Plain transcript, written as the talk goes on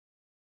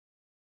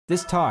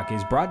This talk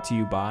is brought to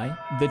you by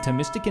the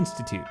Thomistic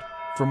Institute.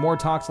 For more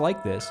talks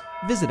like this,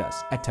 visit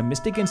us at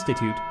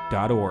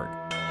Thomisticinstitute.org.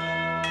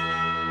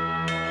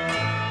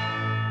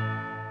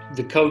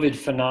 The COVID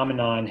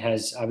phenomenon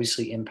has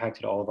obviously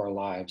impacted all of our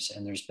lives,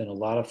 and there's been a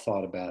lot of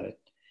thought about it.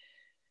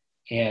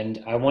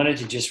 And I wanted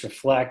to just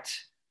reflect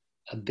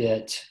a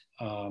bit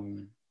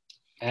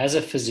as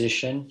a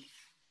physician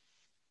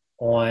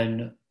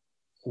on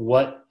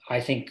what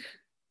I think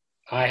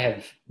I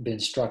have been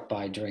struck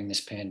by during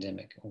this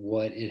pandemic,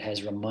 what it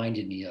has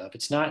reminded me of.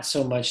 It's not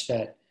so much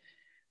that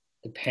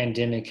the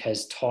pandemic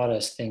has taught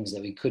us things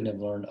that we couldn't have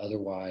learned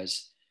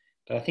otherwise,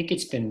 but I think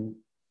it's been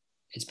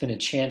a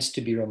chance to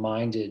be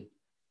reminded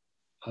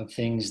of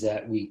things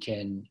that we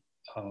can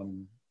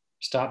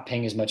stop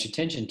paying as much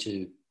attention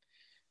to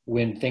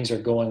when things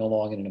are going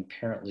along in an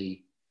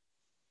apparently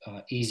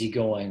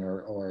easygoing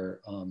or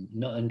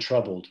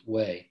untroubled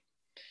way.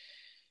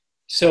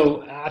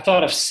 So I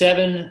thought of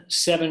seven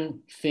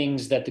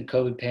things that the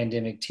COVID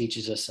pandemic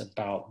teaches us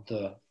about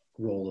the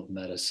role of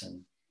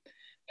medicine.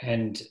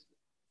 And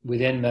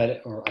within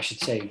or I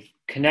should say,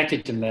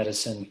 connected to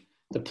medicine,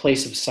 the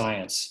place of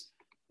science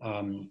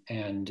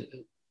and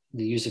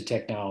the use of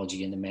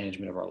technology in the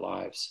management of our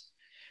lives.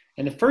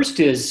 And the first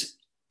is,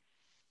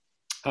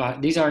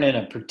 these aren't in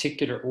a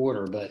particular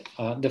order, but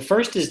the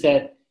first is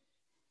that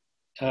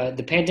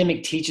the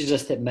pandemic teaches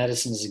us that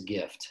medicine is a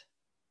gift.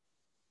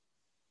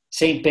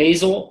 St.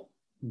 Basil,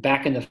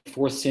 back in the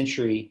 4th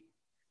century,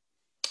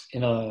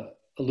 in a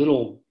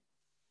little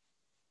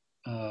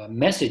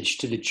message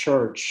to the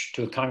church,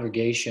 to a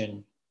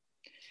congregation,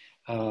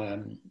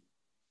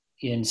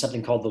 in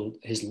something called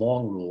his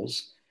Long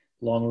Rules,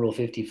 Long Rule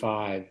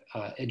 55,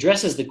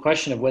 addresses the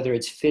question of whether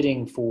it's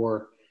fitting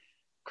for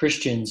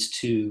Christians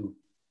to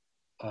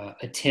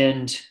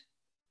attend,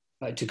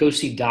 to go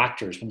see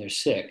doctors when they're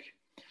sick.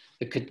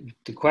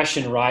 The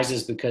question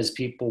arises because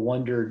people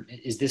wonder,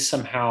 is this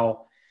somehow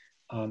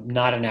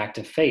not an act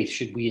of faith?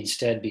 Should we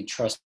instead be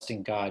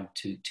trusting God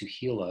to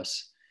heal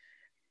us?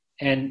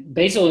 And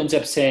Basil ends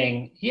up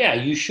saying, yeah,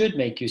 you should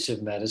make use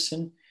of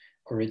medicine,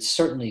 or it's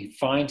certainly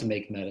fine to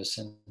make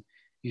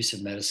use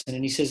of medicine.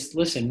 And he says,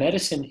 listen,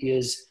 medicine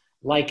is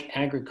like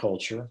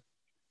agriculture.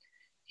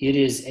 It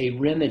is a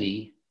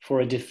remedy for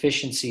a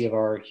deficiency of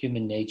our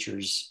human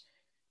natures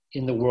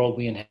in the world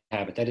we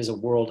inhabit. That is a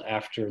world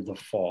after the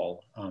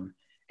fall,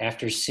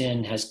 after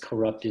sin has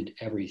corrupted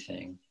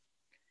everything.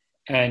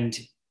 And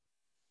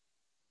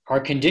our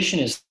condition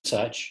is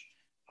such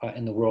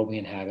in the world we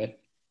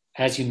inhabit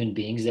as human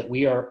beings that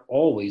we are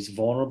always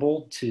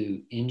vulnerable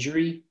to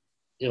injury,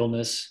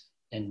 illness,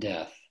 and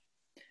death.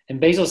 And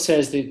Basil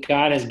says that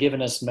God has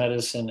given us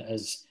medicine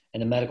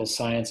and the medical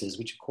sciences,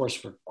 which of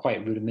course were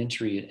quite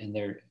rudimentary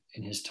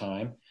in his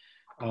time,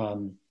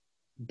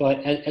 but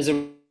as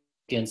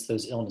against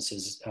those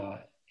illnesses,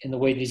 in the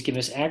way that he's given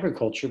us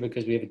agriculture,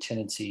 because we have a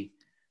tendency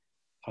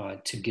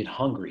to get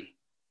hungry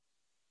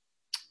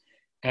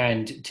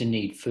and to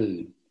need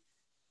food.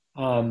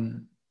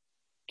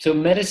 So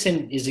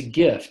medicine is a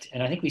gift.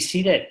 And I think we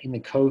see that in the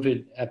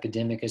COVID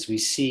epidemic as we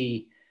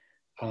see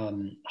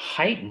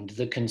heightened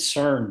the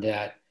concern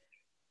that,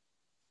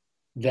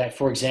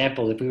 for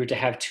example, if we were to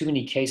have too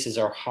many cases,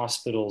 our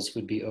hospitals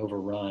would be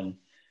overrun,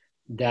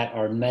 that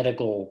our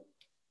medical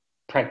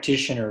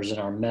practitioners and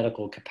our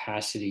medical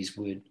capacities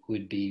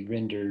would be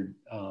rendered,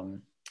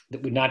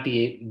 that would not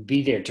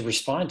be there to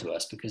respond to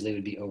us because they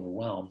would be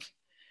overwhelmed.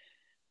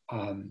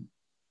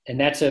 And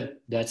that's a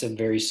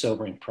very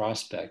sobering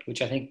prospect,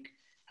 which I think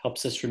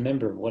helps us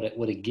remember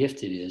what a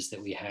gift it is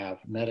that we have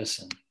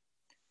medicine.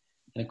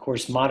 And of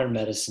course, modern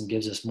medicine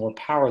gives us more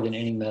power than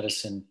any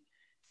medicine,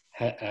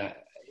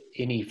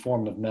 any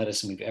form of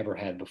medicine we've ever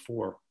had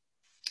before.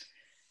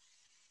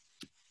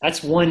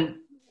 That's one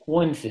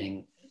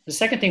thing. The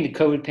second thing the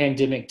COVID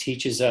pandemic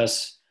teaches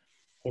us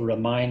or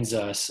reminds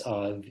us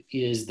of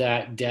is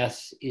that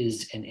death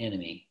is an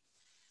enemy,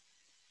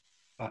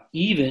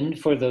 even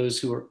for those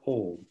who are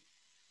old.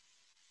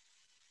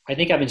 I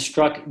think I've been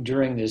struck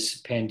during this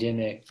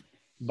pandemic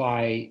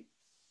by,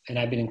 and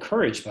I've been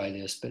encouraged by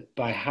this, but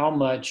by how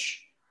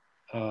much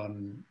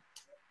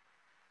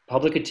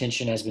public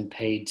attention has been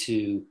paid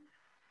to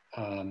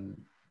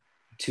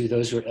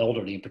those who are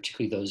elderly, and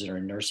particularly those that are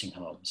in nursing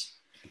homes.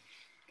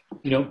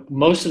 You know,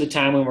 most of the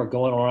time when we're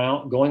going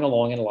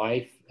along in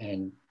life,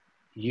 and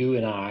you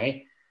and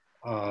I,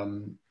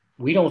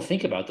 we don't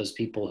think about those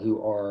people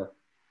who are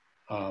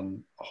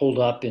holed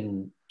up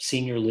in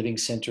senior living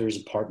centers,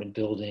 apartment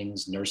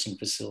buildings, nursing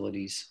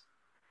facilities.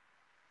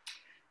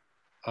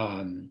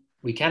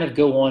 We kind of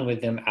go on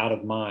with them out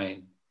of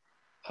mind.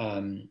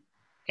 And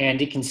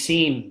it can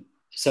seem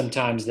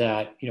sometimes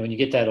that, you know, when you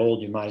get that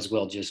old, you might as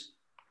well just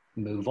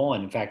move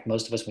on. In fact,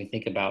 most of us, when we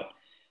think about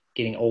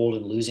getting old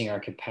and losing our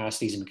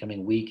capacities and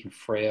becoming weak and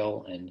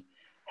frail and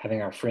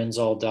having our friends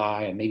all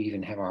die and maybe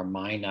even have our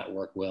mind not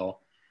work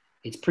well,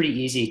 it's pretty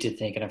easy to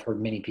think, and I've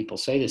heard many people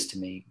say this to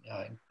me,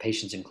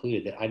 patients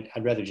included, that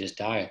I'd rather just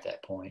die at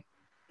that point.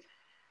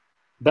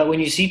 But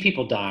when you see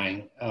people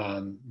dying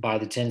by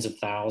the tens of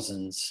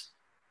thousands,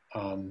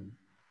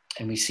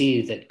 and we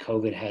see that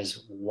COVID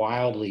has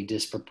wildly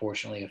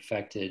disproportionately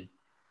affected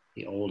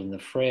the old and the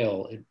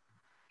frail, it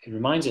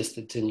reminds us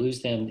that to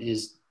lose them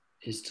is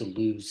to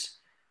lose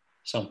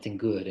something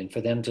good, and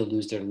for them to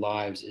lose their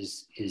lives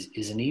is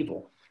an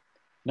evil,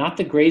 not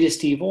the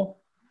greatest evil,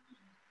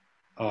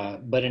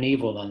 but an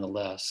evil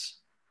nonetheless.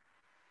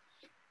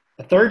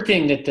 The third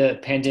thing that the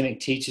pandemic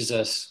teaches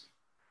us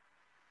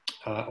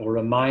or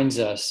reminds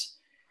us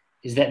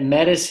is that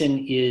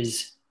medicine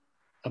is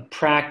a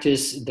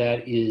practice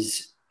that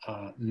is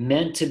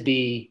meant to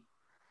be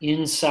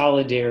in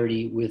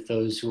solidarity with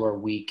those who are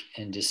weak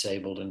and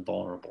disabled and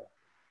vulnerable.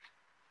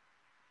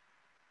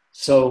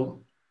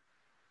 So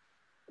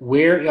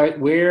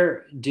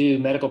where do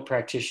medical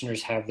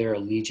practitioners have their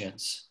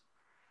allegiance?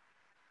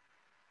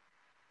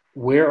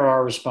 Where are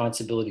our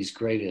responsibilities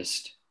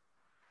greatest?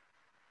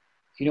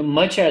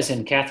 Much as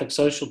in Catholic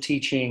social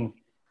teaching,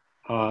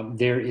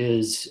 there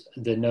is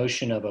the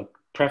notion of a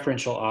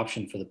preferential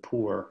option for the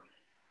poor,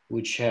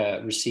 which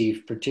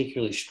receive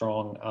particularly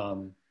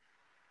strong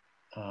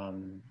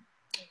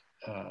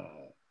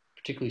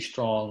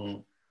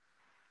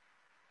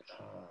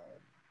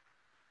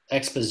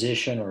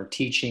exposition or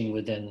teaching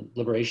within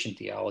liberation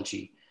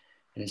theology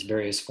in its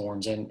various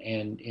forms, and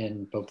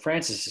in Pope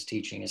Francis's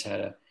teaching has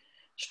had a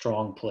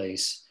strong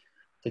place.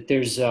 That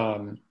there's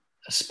a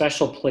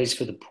special place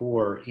for the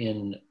poor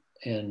in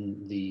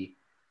the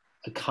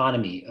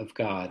economy of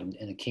God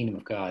and the kingdom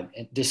of God,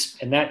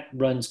 and that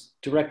runs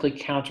directly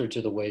counter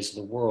to the ways of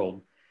the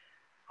world.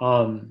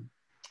 And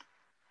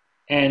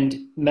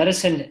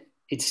medicine,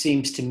 it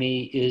seems to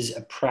me, is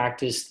a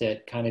practice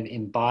that kind of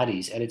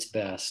embodies, at its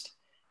best,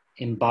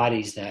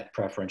 embodies that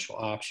preferential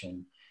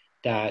option,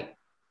 that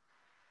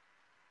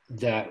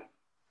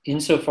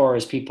insofar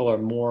as people are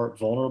more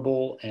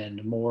vulnerable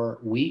and more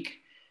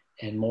weak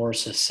and more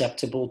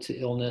susceptible to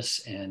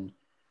illness and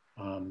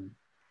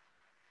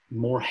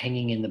more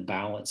hanging in the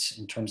balance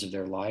in terms of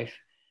their life,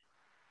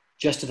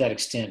 just to that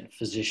extent,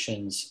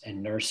 physicians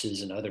and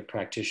nurses and other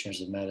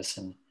practitioners of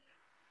medicine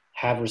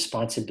have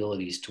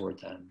responsibilities toward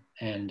them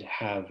and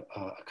have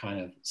a kind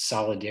of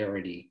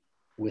solidarity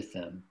with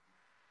them.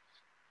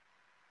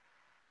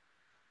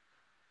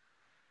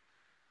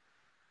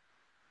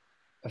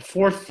 A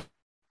fourth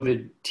thing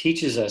it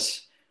teaches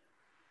us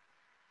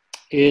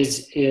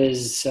is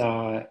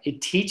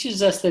it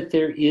teaches us that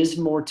there is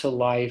more to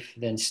life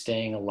than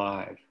staying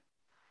alive.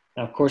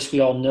 Now, of course, we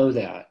all know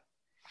that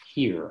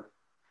here,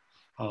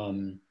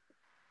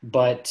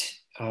 but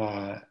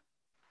the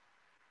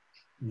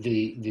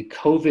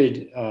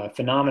COVID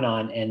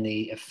phenomenon and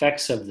the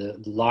effects of the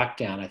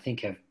lockdown, I think,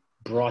 have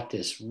brought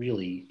this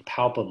really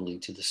palpably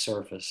to the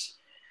surface.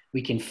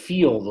 We can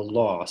feel the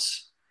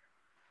loss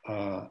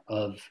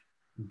of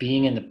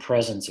being in the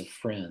presence of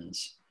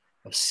friends,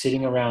 of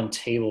sitting around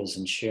tables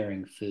and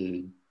sharing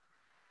food,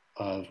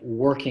 of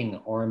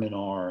working arm in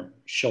arm,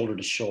 shoulder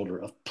to shoulder,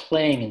 of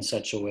playing in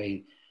such a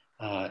way,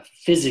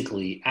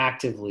 physically,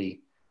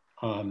 actively,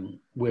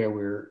 where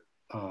we're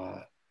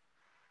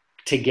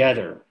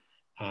together,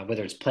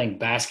 whether it's playing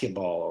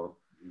basketball or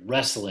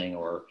wrestling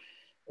or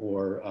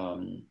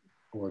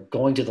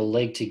going to the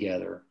lake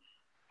together,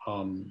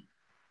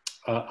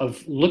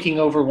 of looking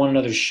over one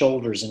another's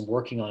shoulders and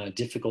working on a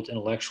difficult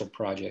intellectual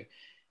project,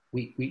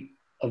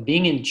 of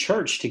being in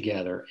church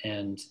together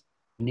and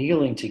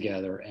kneeling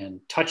together and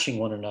touching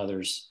one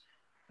another's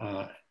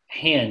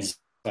hands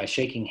by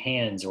shaking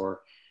hands,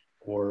 or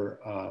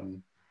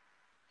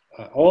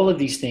all of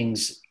these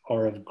things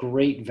are of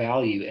great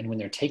value. And when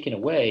they're taken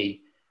away,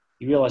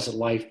 you realize that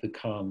life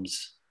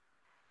becomes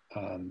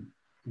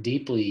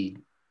deeply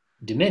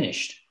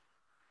diminished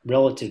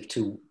relative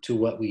to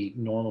what we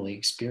normally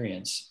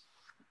experience.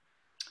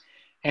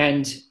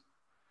 And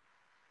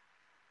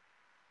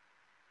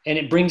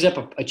it brings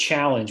up a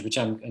challenge, which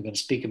I'm going to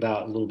speak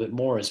about a little bit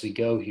more as we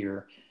go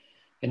here.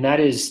 And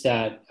that is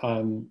that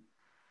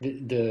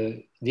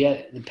the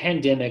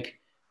pandemic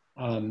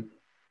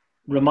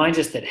reminds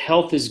us that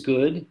health is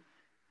good,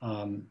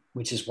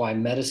 which is why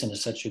medicine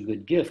is such a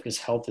good gift, because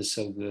health is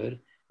so good.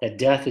 That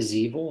death is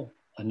evil,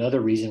 another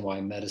reason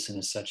why medicine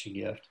is such a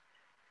gift.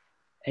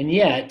 And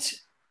yet,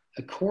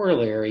 a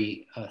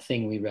corollary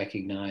thing we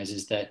recognize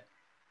is that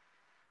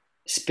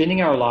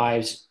spending our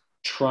lives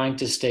trying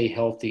to stay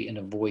healthy and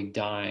avoid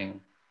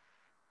dying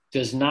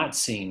does not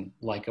seem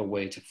like a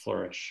way to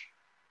flourish.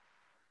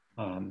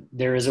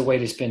 There is a way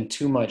to spend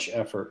too much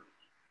effort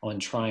on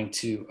trying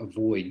to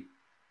avoid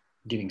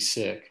getting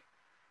sick,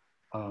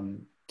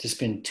 to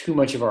spend too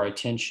much of our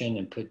attention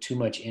and put too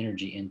much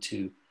energy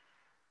into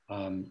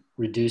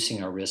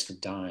reducing our risk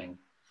of dying.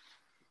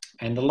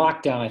 And the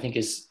lockdown, I think,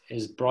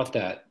 has brought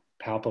that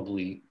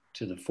palpably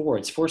to the fore.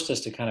 It's forced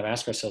us to kind of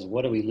ask ourselves,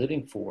 what are we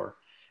living for?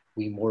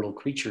 We mortal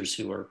creatures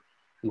who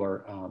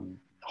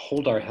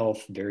hold our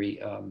health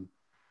very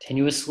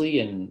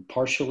tenuously and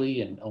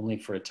partially and only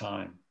for a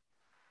time.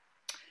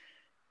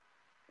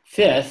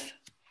 Fifth,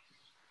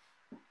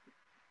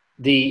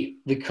 the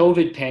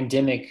COVID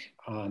pandemic,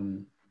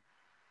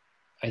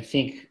 I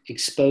think,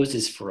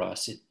 exposes for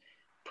us, it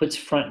puts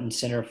front and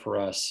center for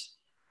us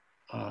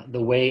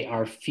the way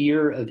our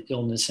fear of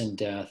illness and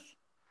death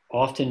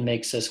often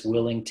makes us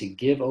willing to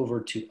give over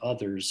to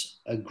others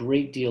a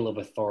great deal of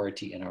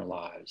authority in our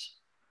lives.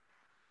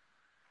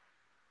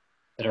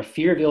 That our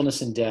fear of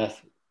illness and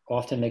death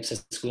often makes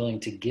us willing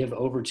to give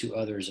over to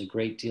others a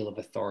great deal of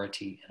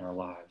authority in our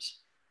lives.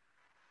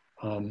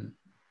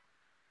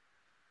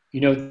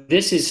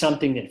 This is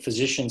something that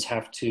physicians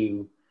have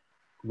to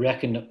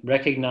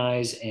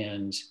recognize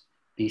and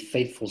be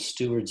faithful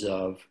stewards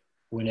of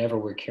whenever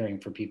we're caring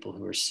for people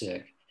who are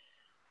sick.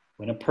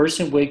 When a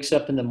person wakes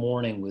up in the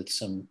morning with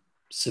some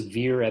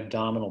severe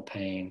abdominal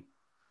pain,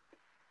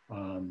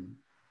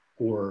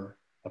 or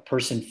a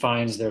person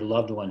finds their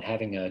loved one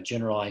having a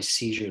generalized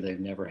seizure they've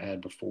never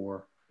had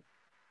before,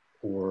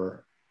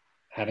 or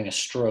having a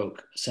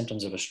stroke,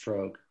 symptoms of a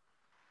stroke,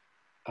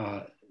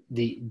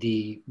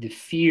 the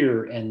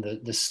fear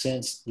and the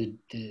sense,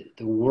 the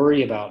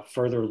worry about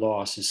further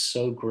loss is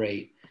so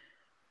great.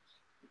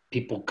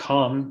 People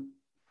come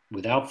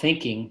without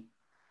thinking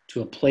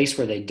to a place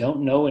where they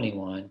don't know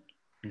anyone,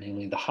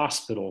 namely the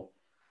hospital,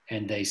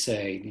 and they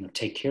say,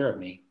 take care of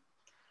me.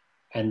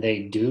 And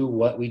they do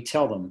what we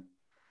tell them.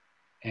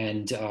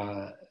 And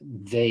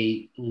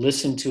they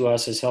listen to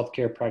us as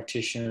healthcare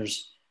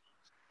practitioners,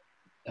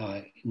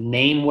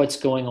 name what's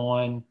going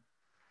on,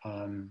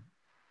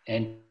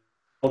 and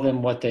tell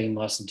them what they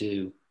must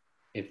do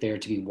if they're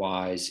to be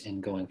wise in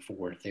going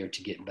forward, if they're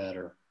to get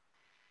better.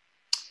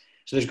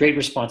 So there's great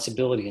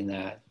responsibility in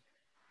that.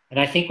 And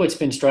I think what's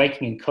been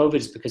striking in COVID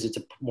is because it's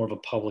more of a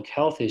public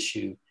health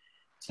issue.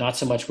 It's not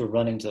so much we're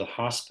running to the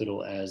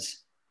hospital as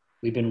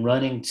we've been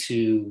running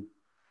to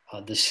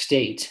the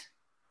state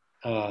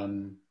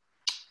to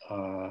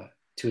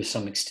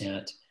some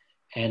extent,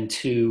 and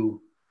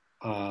to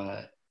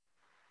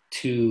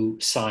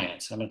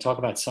science. I'm going to talk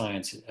about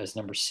science as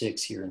number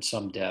 6 here in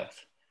some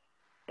depth,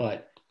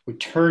 but we're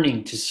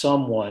turning to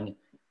someone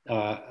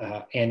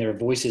and their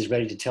voice is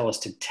ready to tell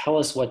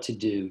us what to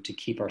do to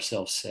keep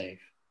ourselves safe.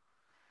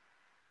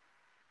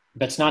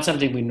 That's not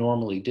something we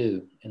normally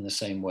do in the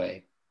same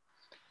way.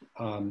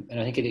 And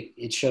I think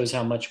it shows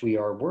how much we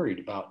are worried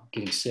about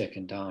getting sick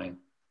and dying.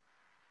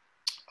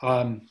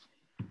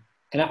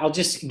 And I'll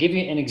just give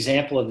you an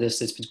example of this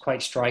that's been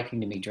quite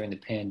striking to me during the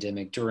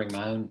pandemic, during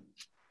my own,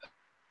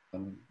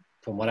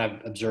 from what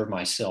I've observed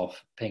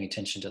myself, paying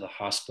attention to the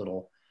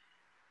hospital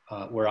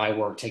where I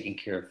work, taking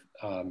care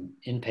of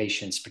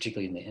inpatients,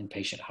 particularly in the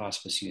inpatient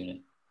hospice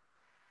unit.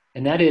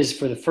 And that is,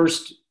 for the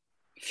first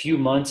few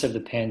months of the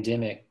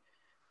pandemic,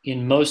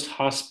 in most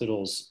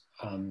hospitals,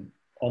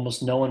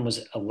 almost no one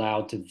was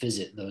allowed to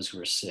visit those who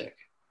were sick,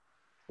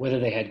 whether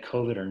they had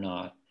COVID or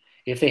not.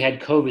 If they had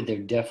COVID, they're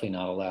definitely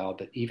not allowed,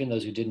 but even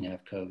those who didn't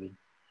have COVID.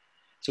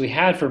 So we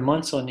had for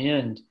months on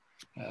end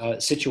a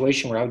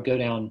situation where I would go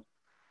down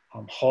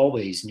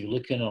hallways and you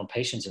look in on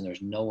patients and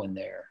there's no one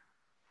there.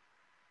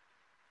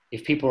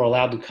 If people were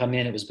allowed to come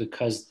in, it was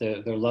because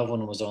their loved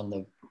one was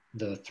on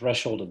the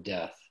threshold of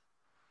death.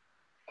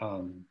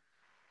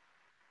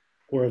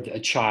 Or a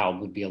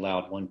child would be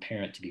allowed one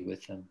parent to be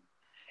with them.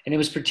 And it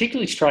was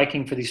particularly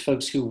striking for these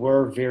folks who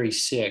were very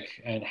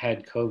sick and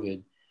had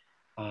COVID.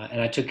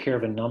 And I took care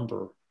of a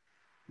number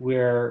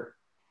where,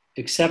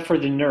 except for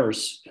the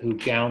nurse who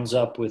gowns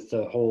up with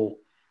the whole,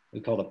 we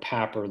call the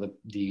PAP, or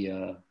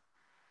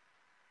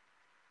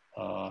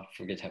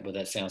forget what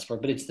that stands for,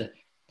 but it's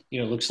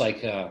looks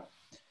like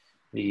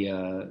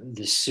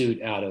the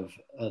suit out of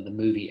the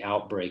movie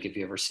Outbreak, if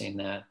you ever seen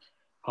that,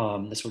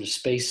 the sort of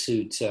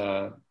spacesuit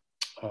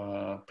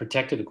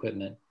protective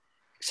equipment.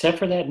 Except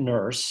for that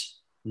nurse,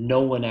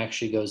 no one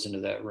actually goes into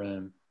that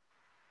room.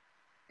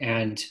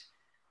 And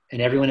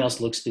everyone else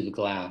looks through the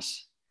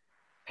glass,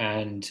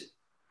 and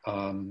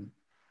family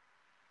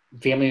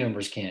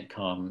members can't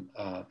come,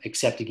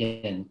 except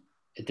again,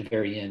 at the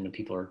very end when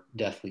people are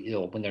deathly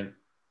ill, when they're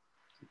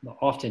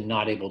often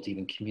not able to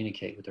even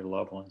communicate with their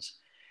loved ones.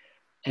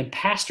 And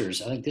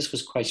pastors, I think this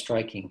was quite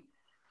striking.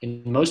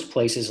 In most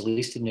places, at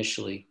least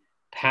initially,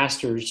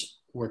 pastors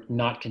were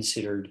not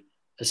considered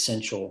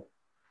essential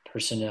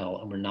personnel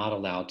and were not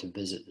allowed to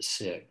visit the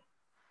sick.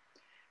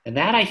 And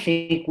that, I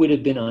think, would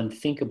have been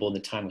unthinkable in the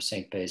time of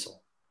St.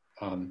 Basil.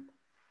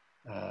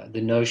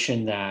 The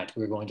notion that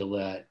we're going to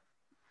let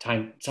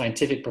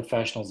scientific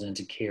professionals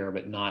into care,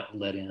 but not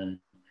let in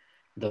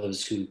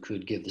those who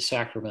could give the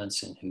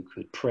sacraments and who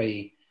could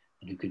pray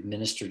and who could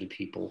minister to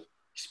people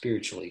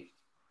spiritually.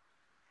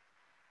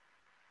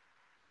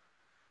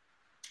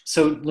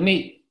 So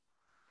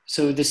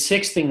the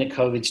sixth thing that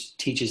COVID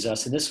teaches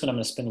us, and this one I'm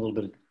going to spend a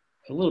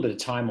little bit of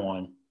time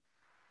on.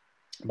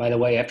 By the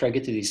way, after I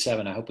get to these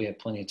 7, I hope we have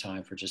plenty of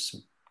time for just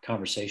some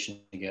conversation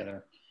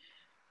together.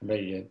 I'm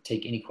ready to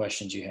take any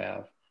questions you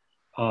have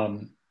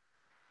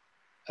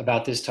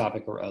about this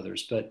topic or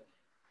others.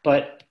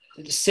 But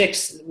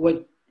 6,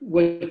 what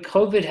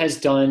COVID has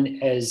done,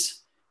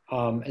 as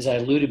I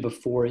alluded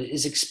before,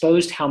 is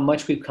exposed how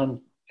much we've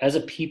come as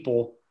a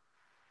people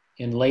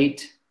in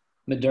late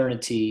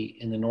modernity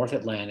in the North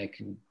Atlantic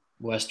and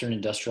Western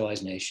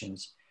industrialized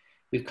nations.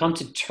 We've come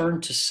to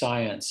turn to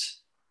science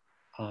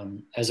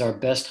as our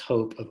best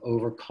hope of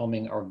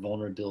overcoming our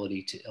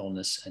vulnerability to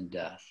illness and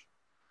death,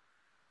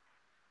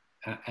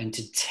 and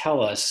to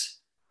tell us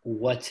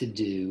what to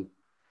do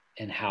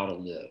and how to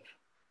live.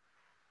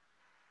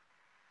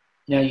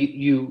 Now,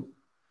 you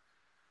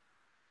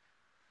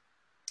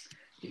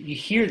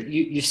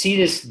see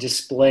this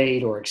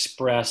displayed or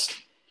expressed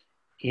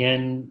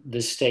in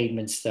the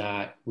statements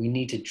that we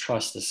need to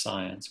trust the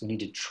science, we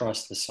need to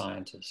trust the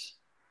scientists.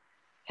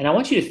 And I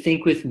want you to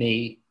think with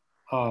me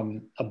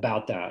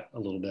about that a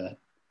little bit.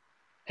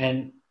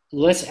 And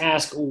let's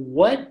ask,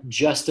 what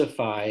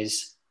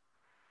justifies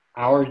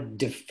our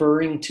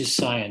deferring to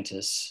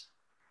scientists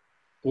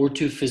or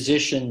to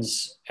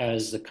physicians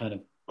as the kind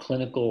of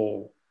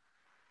clinical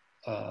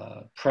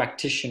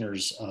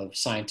practitioners of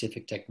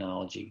scientific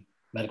technology,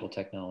 medical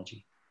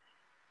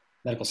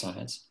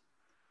science?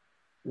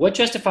 What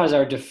justifies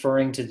our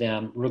deferring to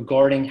them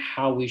regarding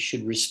how we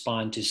should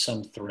respond to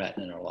some threat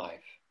in our life?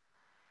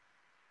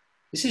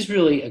 This is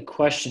really a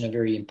question, a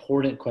very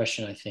important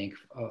question, I think,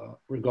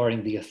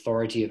 regarding the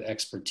authority of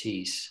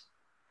expertise.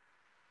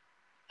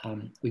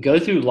 We go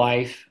through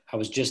life. I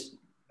was just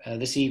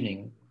this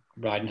evening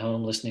riding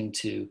home listening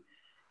to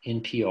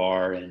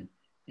NPR, and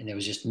there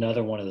was just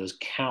another one of those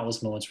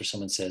countless moments where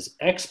someone says,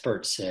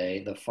 experts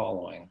say the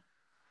following.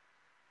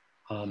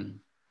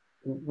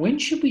 When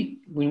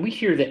we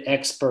hear that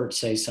experts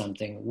say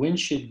something, when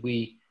should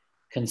we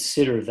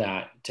consider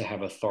that to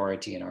have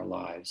authority in our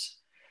lives?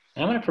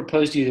 And I'm going to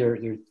propose to you there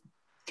are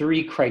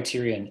three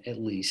criteria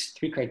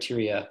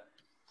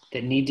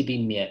that need to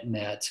be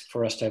met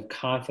for us to have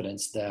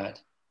confidence that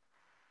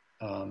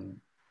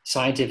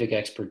scientific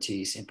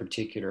expertise in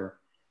particular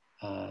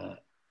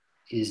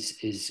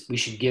is we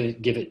should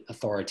give it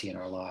authority in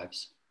our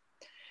lives.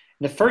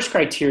 And the first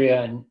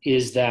criterion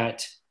is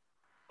that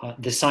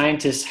the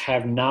scientists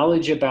have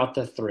knowledge about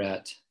the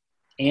threat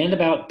and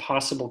about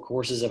possible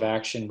courses of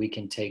action we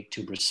can take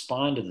to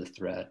respond to the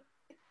threat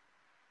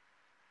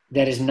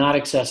that is not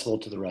accessible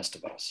to the rest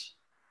of us.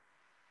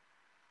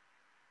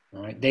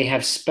 All right? They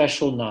have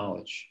special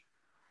knowledge,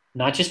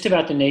 not just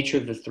about the nature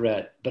of the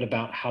threat, but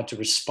about how to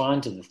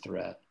respond to the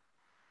threat.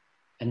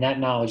 And that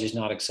knowledge is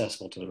not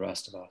accessible to the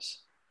rest of us.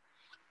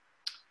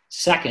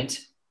 Second,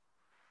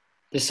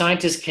 the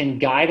scientists can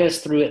guide us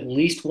through at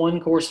least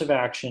one course of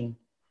action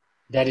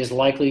that is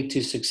likely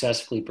to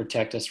successfully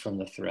protect us from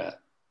the threat,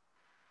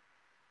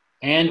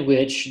 and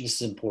which, this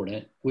is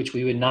important, which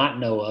we would not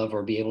know of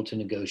or be able to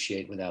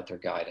negotiate without their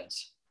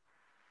guidance.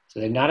 So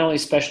they have not only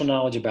special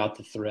knowledge about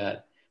the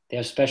threat, they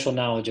have special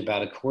knowledge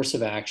about a course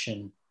of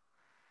action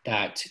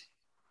that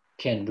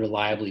can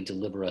reliably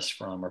deliver us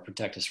from or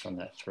protect us from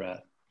that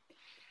threat.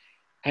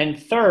 And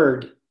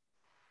third,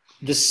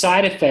 the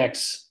side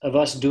effects of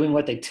us doing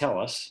what they tell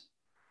us,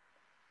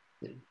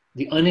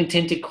 the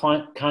unintended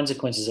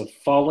consequences of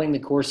following the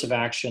course of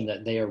action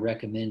that they are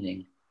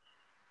recommending,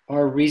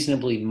 are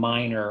reasonably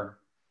minor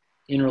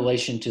in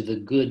relation to the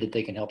good that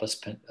they can help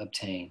us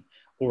obtain,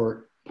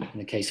 or in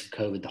the case of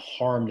COVID, the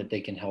harm that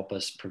they can help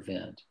us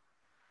prevent.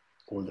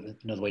 Or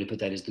another way to put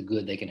that is the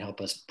good they can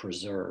help us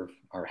preserve,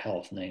 our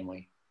health,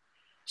 namely.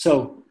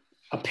 So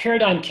a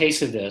paradigm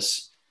case of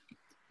this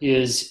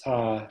is in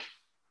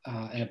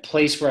a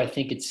place where I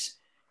think it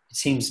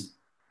seems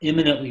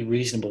eminently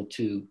reasonable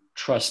to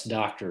trust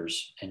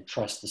doctors and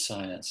trust the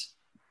science.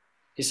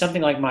 It's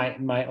something like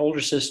my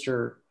older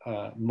sister,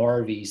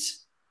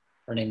 Marvy's,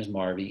 her name is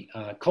Marvy,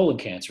 colon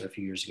cancer a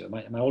few years ago.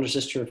 My older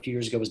sister a few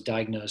years ago was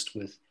diagnosed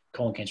with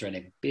colon cancer and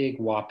a big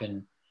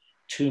whopping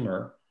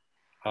tumor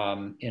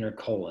in her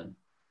colon.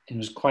 And it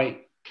was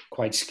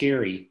quite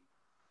scary,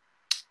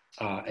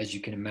 as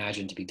you can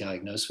imagine, to be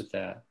diagnosed with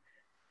that.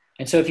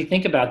 And so if you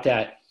think about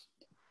that,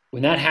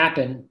 when that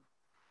happened,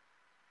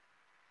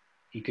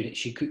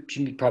 she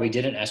probably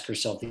didn't ask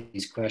herself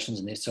these questions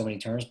in so many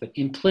terms, but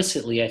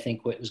implicitly, I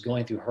think what was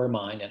going through her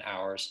mind and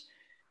ours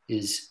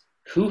is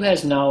who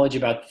has knowledge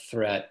about the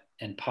threat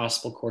and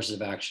possible courses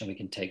of action we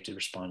can take to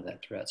respond to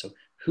that threat. So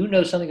who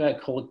knows something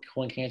about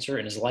colon cancer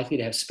and is likely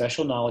to have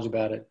special knowledge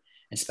about it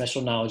and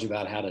special knowledge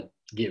about how to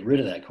get rid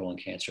of that colon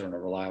cancer in a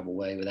reliable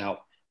way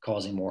without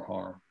causing more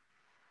harm?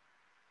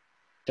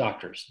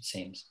 Doctors, it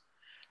seems,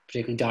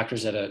 particularly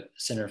doctors at a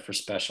center for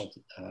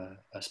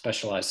a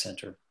specialized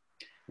center,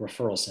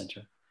 referral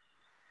center.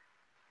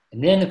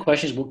 And then the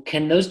question is, well,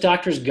 can those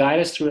doctors guide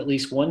us through at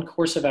least one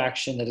course of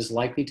action that is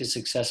likely to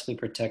successfully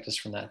protect us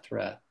from that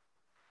threat?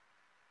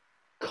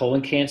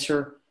 Colon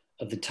cancer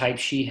of the type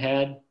she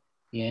had,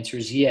 the answer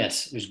is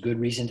yes. There's good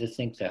reason to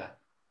think that.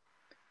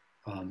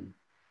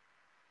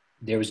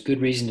 There was good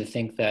reason to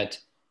think that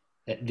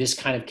this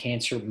kind of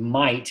cancer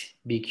might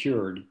be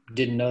cured.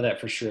 Didn't know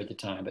that for sure at the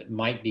time, but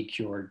might be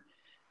cured.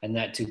 And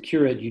that to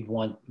cure it, you'd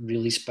want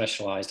really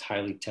specialized,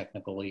 highly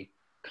technically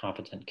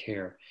competent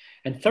care.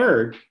 And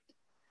third,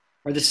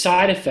 are the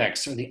side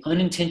effects or the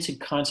unintended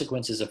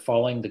consequences of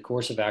following the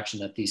course of action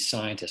that these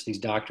scientists, these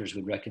doctors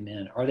would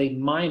recommend, are they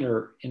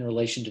minor in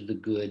relation to the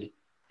good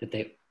that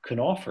they could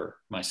offer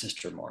my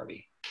sister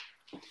Marvy?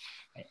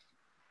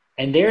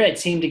 And there it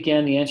seemed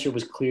again, the answer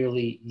was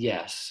clearly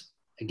yes.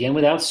 Again,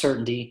 without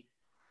certainty,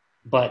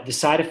 But the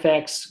side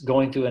effects,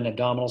 going through an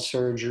abdominal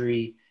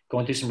surgery,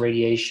 going through some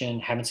radiation,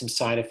 having some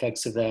side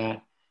effects of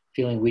that,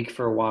 feeling weak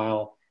for a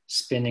while,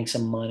 spending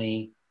some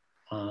money,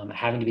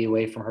 having to be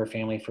away from her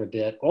family for a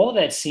bit, all of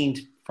that seemed,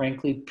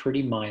 frankly,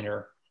 pretty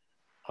minor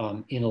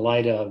in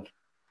light of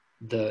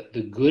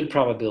the good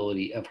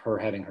probability of her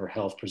having her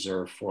health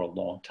preserved for a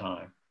long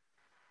time.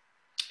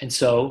 And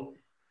so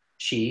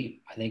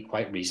she, I think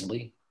quite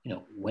reasonably,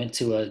 went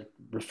to a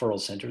referral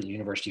center at the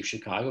University of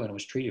Chicago and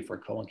was treated for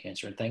colon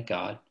cancer. And thank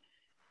God,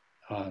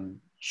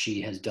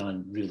 she has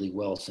done really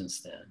well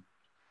since then.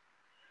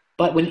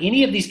 But when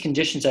any of these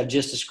conditions I've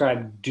just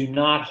described do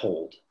not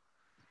hold,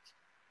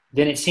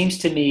 then it seems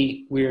to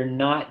me we're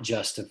not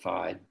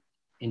justified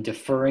in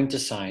deferring to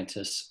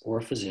scientists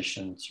or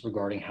physicians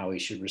regarding how we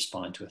should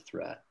respond to a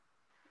threat.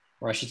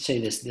 Or I should say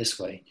this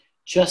way,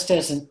 just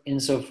as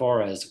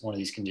insofar as one of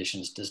these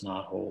conditions does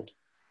not hold,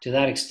 to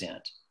that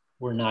extent,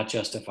 we're not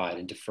justified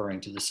in deferring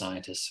to the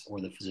scientists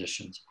or the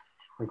physicians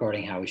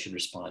regarding how we should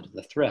respond to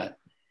the threat.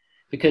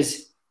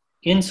 Because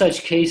in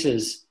such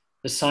cases,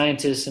 the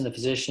scientists and the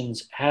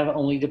physicians have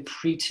only the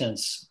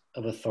pretense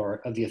of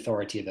the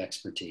authority of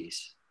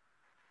expertise.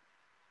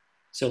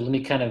 So let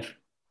me kind of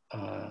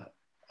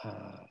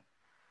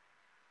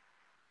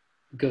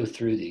go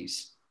through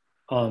these.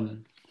 I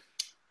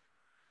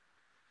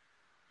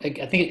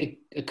think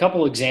a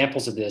couple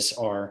examples of this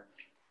are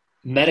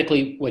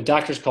what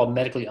doctors call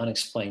medically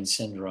unexplained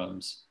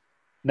syndromes.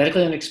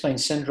 Medically unexplained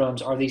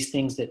syndromes are these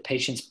things that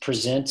patients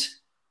present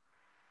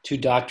to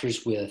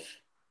doctors with,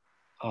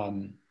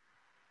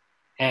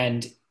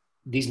 and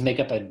these make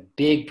up a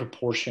big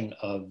proportion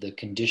of the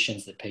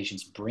conditions that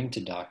patients bring to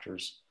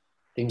doctors.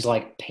 Things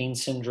like pain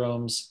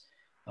syndromes,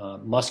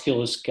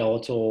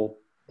 musculoskeletal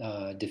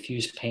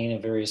diffuse pain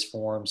in various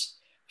forms,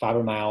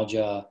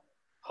 fibromyalgia,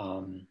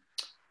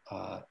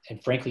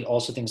 and frankly,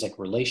 also things like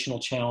relational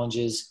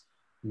challenges,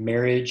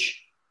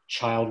 marriage,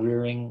 child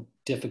rearing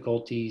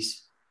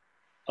difficulties,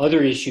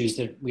 other issues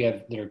that we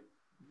have that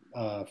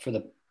are for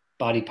the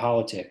body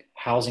politic,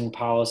 housing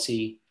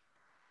policy,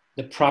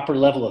 the proper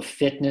level of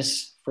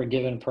fitness for a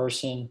given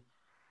person,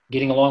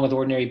 getting along with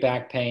ordinary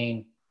back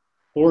pain,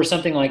 or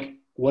something like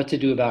what to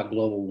do about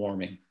global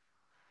warming.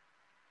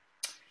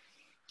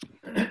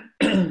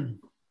 In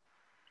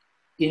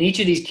each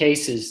of these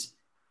cases,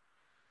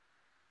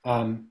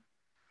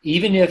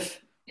 even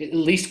if at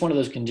least one of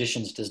those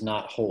conditions does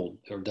not hold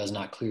or does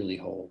not clearly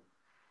hold,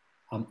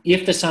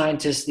 if the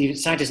scientists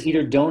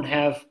either don't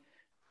have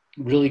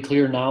really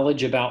clear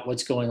knowledge about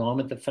what's going on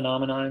with the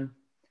phenomenon,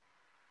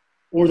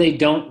 or they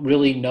don't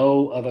really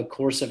know of a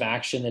course of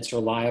action that's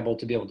reliable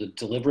to be able to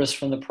deliver us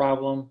from the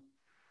problem,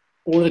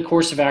 or the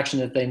course of action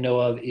that they know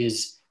of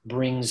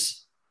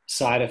brings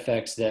side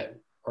effects that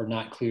are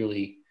not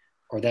clearly,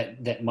 or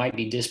that might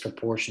be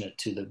disproportionate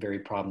to the very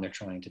problem they're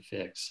trying to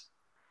fix.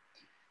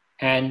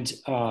 And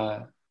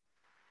so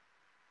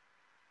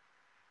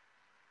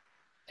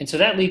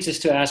that leads us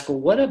to ask, well,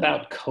 what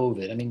about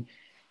COVID? I mean,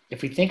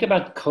 if we think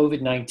about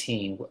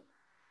COVID-19,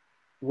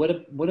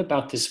 what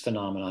about this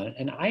phenomenon?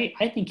 And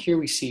I think here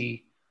we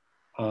see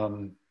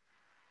an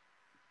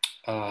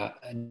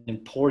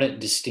important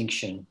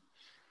distinction,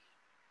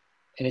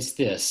 and it's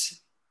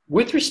this.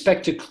 With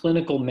respect to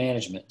clinical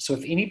management, so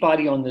if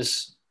anybody on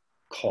this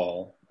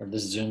call or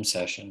this Zoom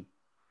session,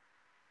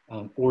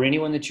 or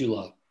anyone that you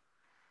love,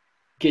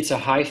 gets a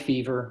high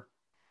fever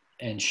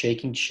and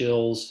shaking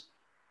chills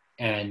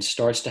and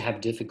starts to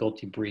have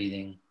difficulty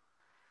breathing,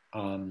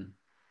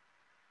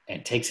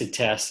 and takes a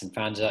test and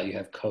finds out you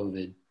have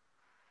COVID,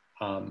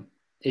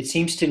 it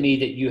seems to me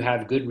that you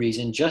have good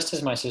reason, just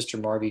as my sister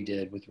Marvi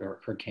did with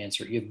her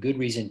cancer, you have good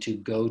reason to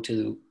go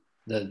to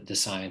the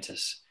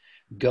scientists,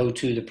 go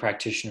to the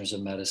practitioners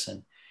of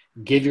medicine,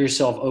 give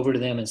yourself over to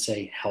them and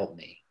say, help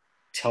me,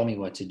 tell me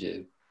what to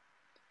do.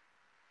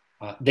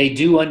 They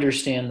do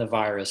understand the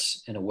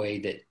virus in a way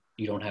that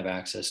you don't have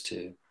access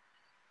to.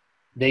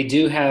 They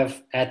do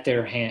have at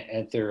their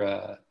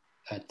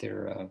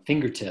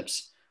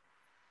fingertips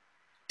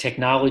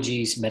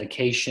technologies,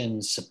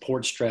 medications,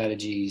 support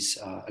strategies,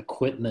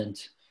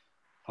 equipment,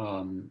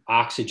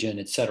 oxygen,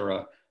 et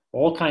cetera,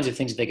 all kinds of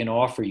things that they can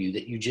offer you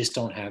that you just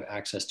don't have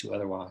access to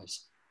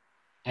otherwise,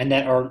 and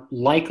that are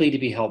likely to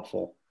be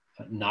helpful,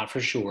 not for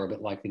sure,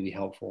 but likely to be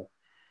helpful.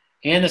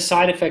 And the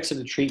side effects of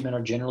the treatment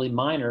are generally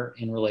minor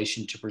in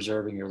relation to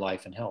preserving your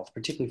life and health,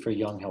 particularly for a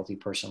young, healthy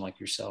person like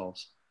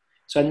yourselves.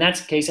 So in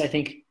that case, I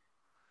think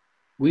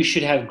we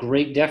should have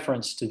great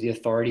deference to the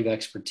authority of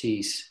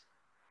expertise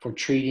for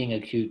treating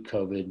acute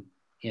COVID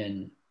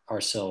in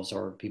ourselves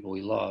or people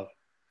we love.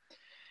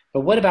 But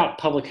what about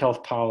public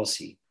health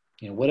policy?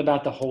 What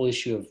about the whole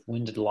issue of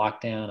when to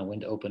lock down and when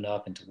to open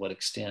up and to what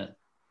extent?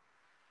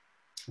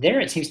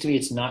 There, it seems to me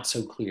it's not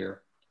so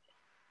clear.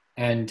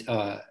 And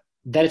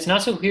that it's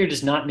not so clear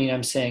does not mean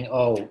I'm saying,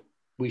 oh,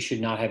 we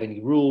should not have any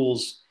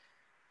rules.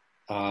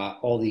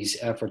 All these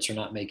efforts are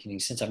not making any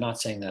sense. I'm not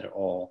saying that at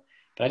all.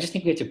 But I just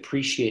think we have to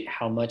appreciate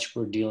how much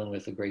we're dealing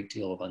with a great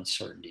deal of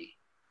uncertainty.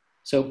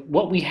 So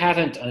what we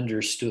haven't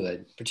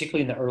understood,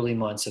 particularly in the early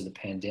months of the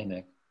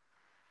pandemic,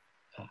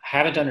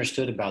 haven't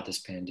understood about this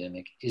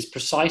pandemic is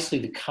precisely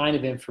the kind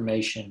of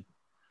information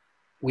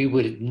we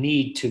would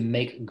need to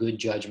make good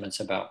judgments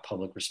about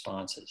public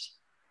responses.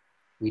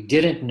 We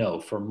didn't know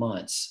for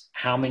months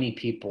how many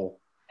people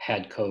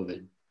had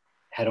COVID,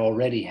 had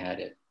already had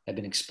it, had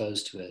been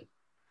exposed to it.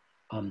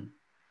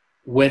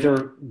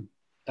 Whether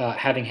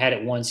having had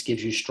it once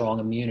gives you strong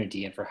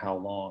immunity and for how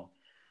long,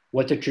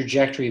 what the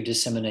trajectory of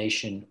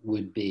dissemination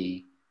would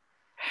be,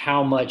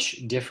 how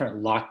much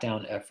different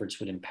lockdown efforts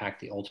would impact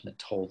the ultimate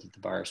toll that the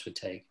virus would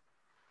take.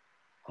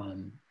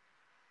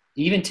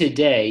 Even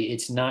today,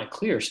 it's not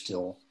clear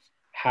still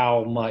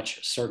how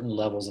much certain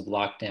levels of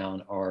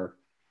lockdown are,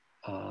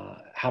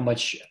 how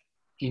much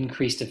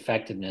increased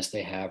effectiveness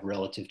they have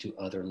relative to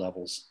other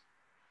levels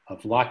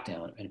of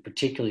lockdown, and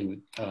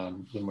particularly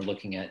when we're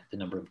looking at the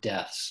number of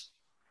deaths.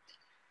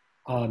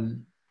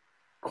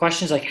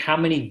 Questions like how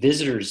many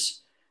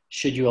visitors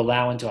should you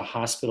allow into a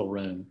hospital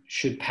room?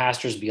 Should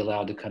pastors be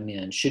allowed to come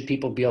in? Should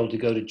people be able to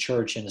go to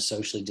church in a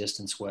socially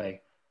distanced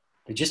way?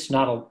 There's just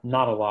not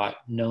a lot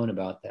known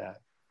about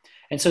that.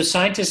 And so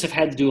scientists have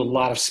had to do a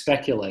lot of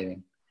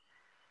speculating.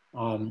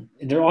 And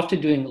they're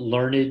often doing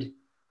learned,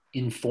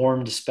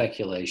 informed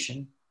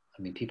speculation.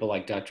 I mean, people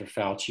like Dr.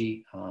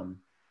 Fauci,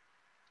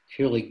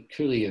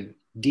 clearly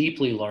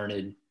deeply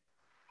learned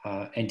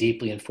and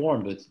deeply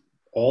informed with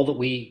all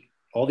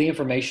the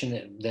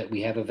information that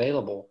we have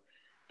available,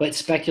 but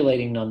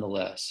speculating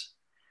nonetheless.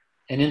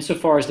 And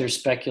insofar as they're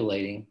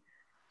speculating,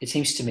 it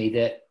seems to me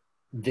that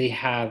they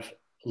have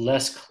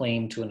less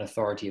claim to an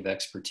authority of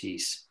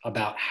expertise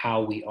about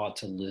how we ought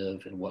to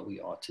live and what we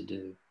ought to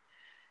do.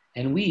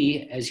 And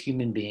we, as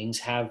human beings,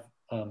 have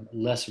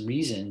less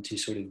reason to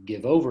sort of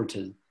give over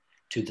to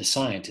the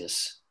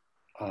scientists,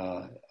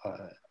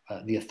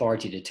 the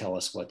authority to tell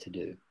us what to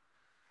do.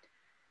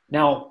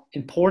 Now,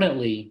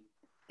 importantly,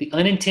 the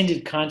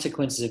unintended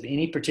consequences of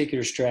any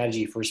particular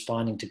strategy for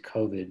responding to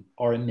COVID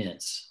are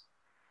immense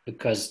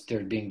because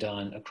they're being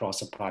done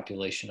across a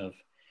population of,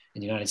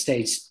 in the United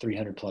States,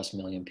 300 plus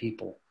million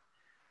people.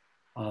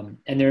 And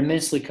they're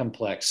immensely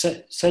complex,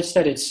 such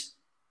that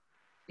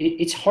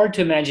it's hard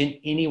to imagine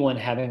anyone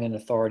having an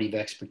authority of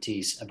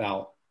expertise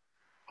about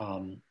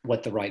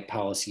what the right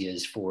policy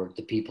is for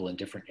the people in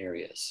different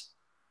areas.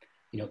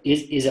 You know,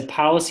 is a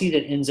policy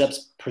that ends up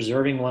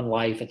preserving one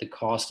life at the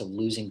cost of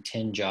losing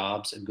 10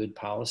 jobs a good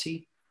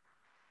policy?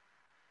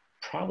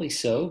 Probably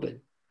so, but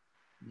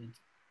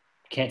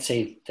can't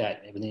say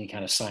that with any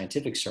kind of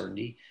scientific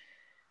certainty.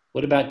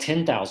 What about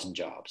 10,000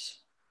 jobs?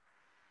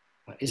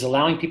 Is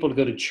allowing people to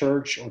go to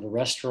church or to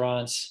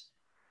restaurants,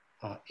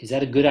 is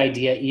that a good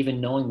idea, even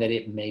knowing that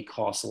it may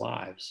cost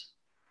lives?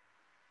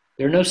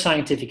 There are no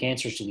scientific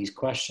answers to these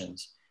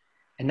questions.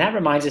 And that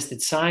reminds us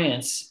that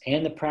science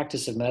and the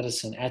practice of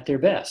medicine at their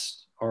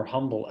best are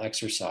humble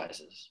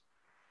exercises.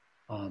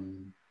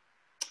 And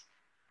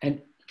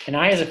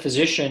I, as a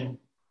physician,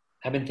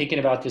 have been thinking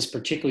about this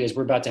particularly as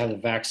we're about to have the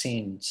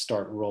vaccine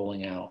start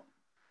rolling out.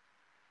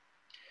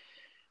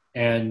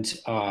 And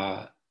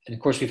of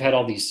course, we've had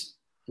all these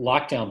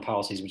lockdown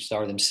policies, which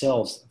are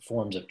themselves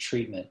forms of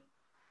treatment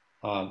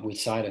with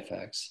side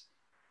effects.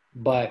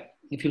 But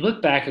if you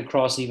look back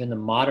across even the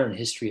modern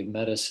history of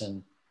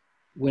medicine,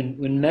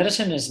 when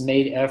medicine has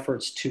made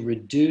efforts to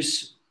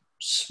reduce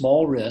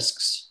small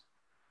risks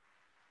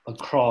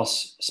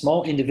across,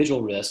 small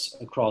individual risks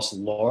across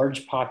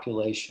large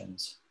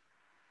populations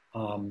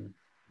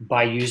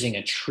by using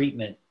a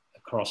treatment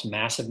across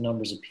massive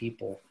numbers of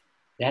people,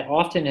 that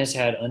often has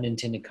had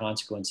unintended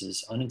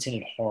consequences,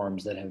 unintended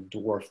harms that have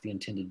dwarfed the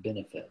intended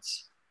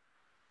benefits.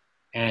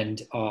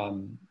 And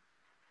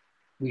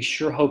we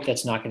sure hope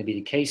that's not going to be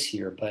the case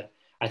here. But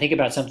I think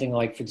about something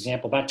like, for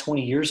example, about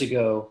 20 years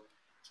ago,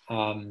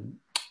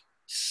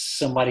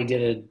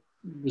 somebody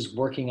was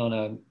working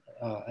on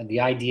the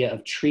idea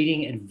of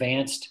treating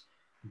advanced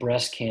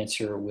breast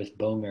cancer with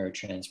bone marrow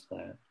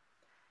transplant.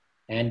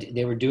 And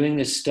they were doing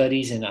this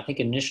studies, and I think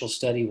initial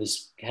study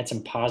had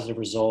some positive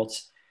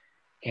results.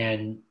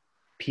 And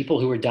people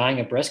who were dying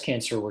of breast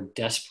cancer were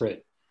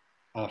desperate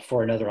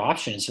for another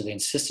option. So they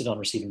insisted on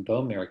receiving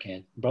bone marrow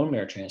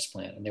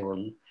transplant. And there were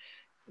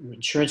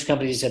insurance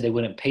companies that said they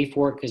wouldn't pay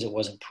for it because it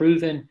wasn't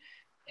proven.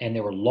 And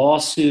there were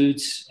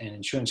lawsuits, and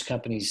insurance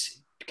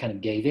companies kind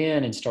of gave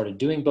in and started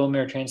doing bone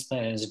marrow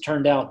transplant. And as it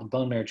turned out, the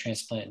bone marrow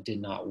transplant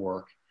did not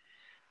work,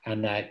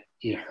 and that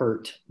it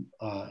hurt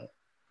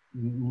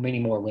many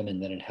more women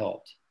than it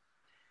helped.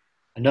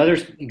 Another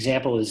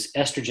example is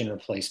estrogen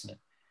replacement.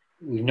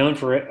 We've known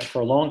for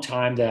a long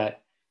time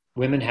that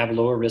women have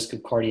lower risk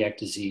of cardiac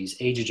disease,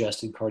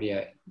 age-adjusted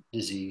cardiac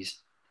disease,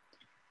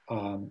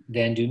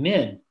 than do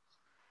men.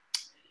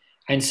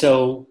 And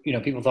so,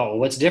 people thought, well,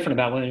 what's different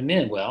about women and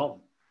men? Well,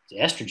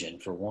 it's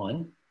estrogen, for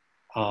one.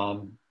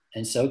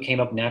 And so came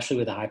up naturally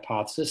with a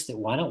hypothesis that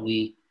why don't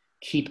we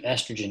keep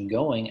estrogen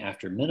going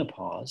after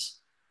menopause,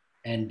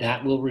 and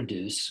that will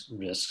reduce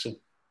risks of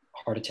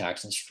heart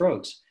attacks and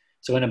strokes.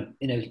 So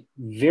in a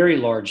very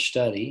large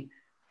study,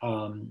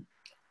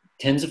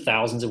 tens of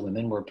thousands of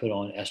women were put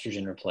on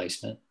estrogen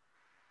replacement,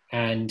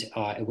 And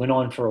it went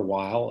on for a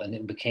while, and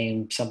it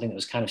became something that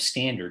was kind of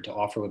standard to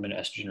offer women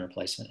estrogen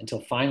replacement until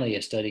finally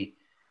a study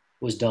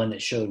was done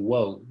that showed,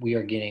 whoa, we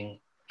are getting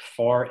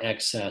far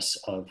excess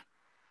of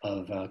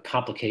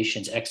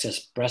complications, excess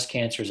breast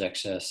cancers,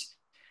 excess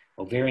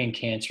ovarian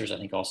cancers, I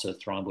think also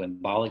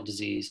thromboembolic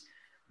disease,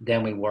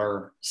 than we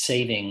were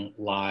saving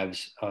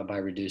lives by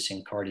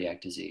reducing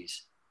cardiac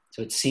disease.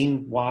 So it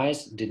seemed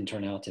wise, didn't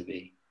turn out to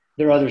be.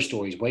 There are other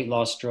stories, weight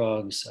loss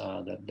drugs,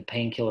 the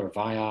painkiller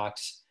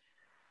Vioxx.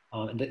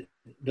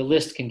 The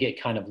list can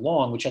get kind of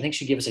long, which I think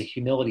should give us a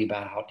humility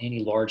about how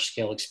any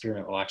large-scale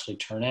experiment will actually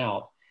turn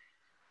out.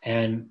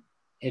 And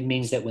it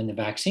means that when the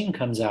vaccine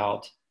comes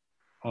out,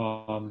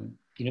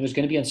 there's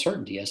going to be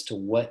uncertainty as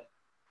to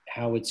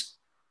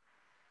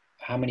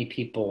how many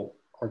people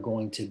are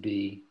going to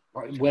be,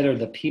 or whether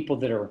the people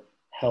that are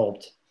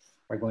helped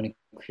are going to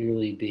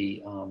clearly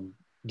be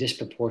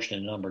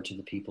disproportionate number to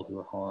the people who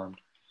are harmed.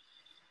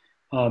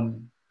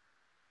 And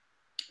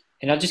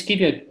I'll just give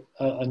you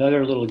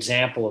another little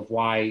example of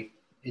why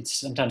it's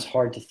sometimes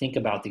hard to think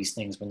about these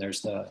things when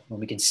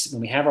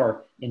we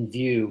have in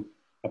view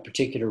a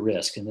particular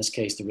risk, in this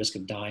case, the risk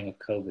of dying of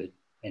COVID.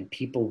 And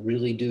people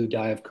really do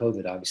die of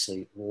COVID,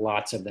 obviously.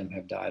 Lots of them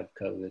have died of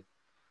COVID.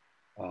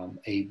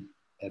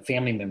 A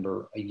family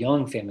member, a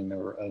young family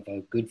member of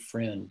a good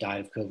friend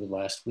died of COVID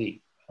last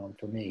week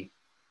for me.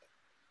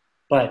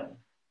 But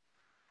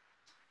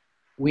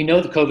we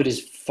know that COVID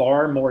is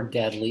far more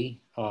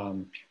deadly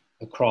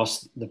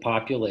across the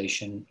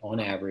population on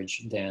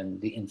average than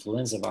the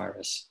influenza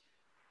virus,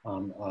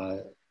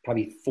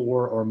 probably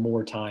 4 or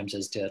more times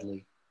as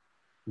deadly.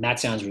 And that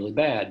sounds really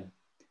bad.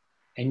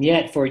 And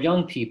yet for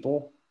young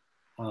people,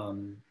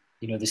 the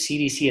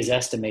CDC has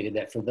estimated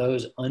that for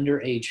those under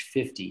age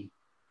 50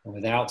 and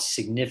without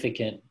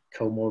significant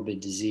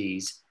comorbid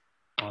disease,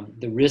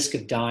 the risk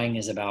of dying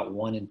is about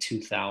 1 in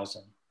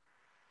 2,000.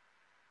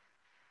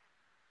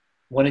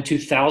 1 in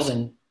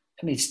 2,000,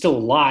 I mean, it's still a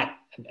lot.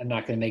 I'm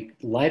not going to make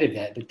light of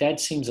that, but that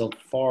seems a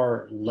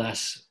far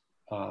less,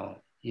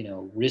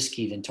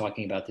 risky than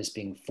talking about this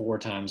being 4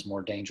 times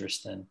more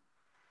dangerous than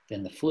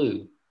the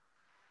flu.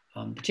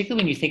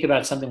 Particularly when you think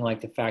about something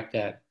like the fact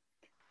that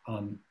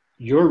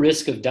your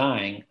risk of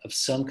dying of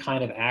some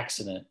kind of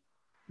accident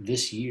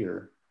this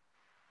year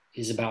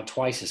is about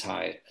twice as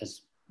high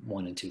as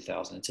 1 in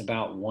 2,000. It's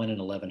about 1 in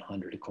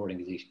 1,100, according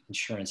to the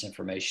Insurance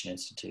Information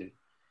Institute.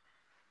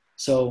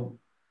 So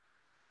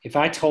if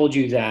I told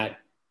you that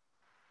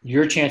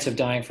your chance of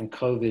dying from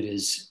COVID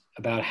is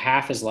about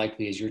half as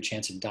likely as your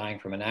chance of dying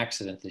from an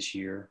accident this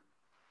year,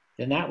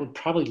 then that would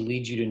probably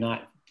lead you to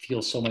not feel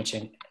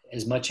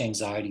as much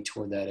anxiety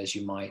toward that as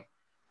you might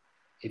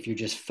if you're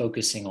just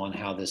focusing on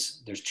how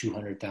there's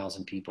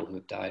 200,000 people who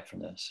have died from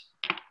this.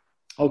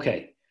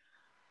 Okay,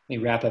 let me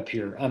wrap up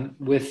here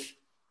with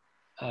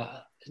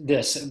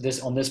this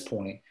on this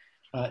point.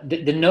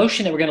 The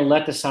notion that we're going to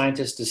let the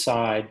scientists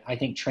decide, I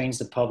think, trains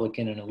the public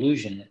in an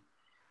illusion.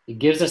 It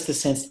gives us the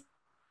sense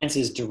science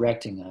is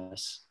directing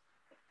us.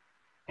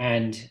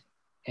 And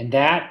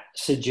that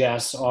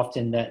suggests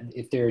often that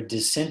if there are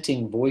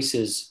dissenting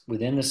voices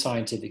within the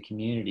scientific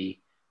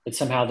community, that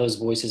somehow those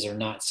voices are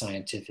not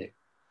scientific.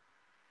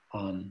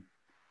 And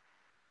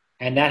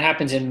that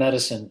happens in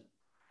medicine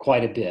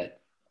quite a bit.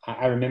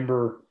 I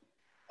remember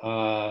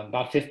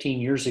about 15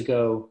 years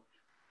ago,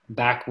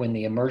 back when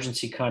the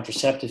emergency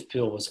contraceptive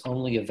pill was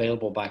only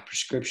available by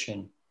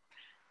prescription,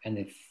 and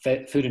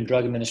the Food and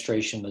Drug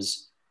Administration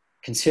was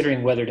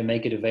considering whether to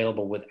make it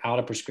available without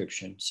a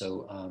prescription.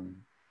 So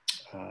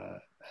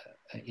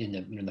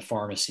in the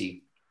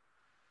pharmacy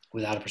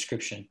without a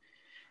prescription.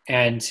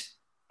 And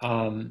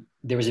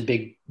there was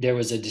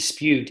a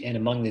dispute, and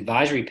among the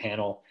advisory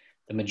panel,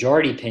 the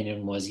majority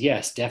opinion was,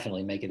 yes,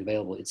 definitely make it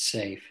available. It's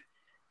safe.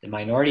 The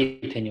minority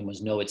opinion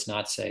was, no, it's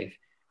not safe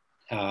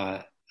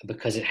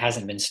because it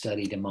hasn't been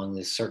studied among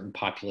this certain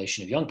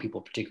population of young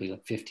people, particularly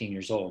like 15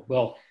 years old.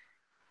 Well,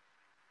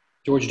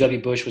 George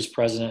W. Bush was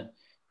president,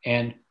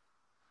 and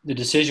the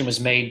decision was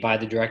made by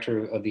the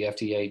director of the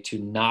FDA to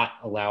not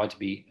allow it to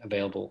be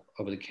available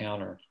over the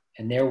counter.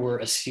 And there were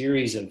a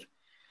series of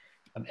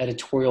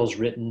editorials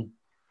written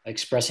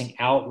expressing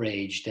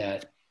outrage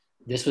that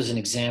this was an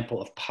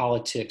example of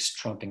politics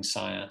trumping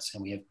science,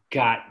 and we have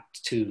got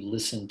to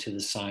listen to the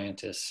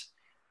scientists.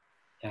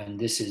 And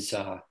this is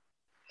a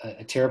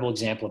terrible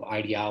example of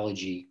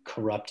ideology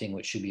corrupting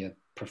what should be a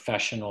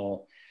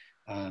professional,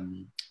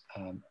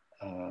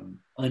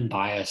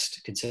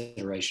 unbiased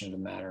consideration of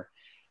the matter.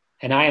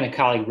 And I and a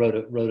colleague wrote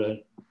a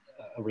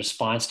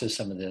response to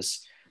some of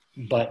this,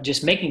 but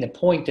just making the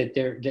point that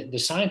the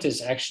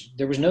scientists actually,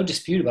 there was no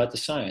dispute about the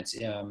science.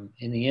 In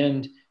the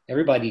end,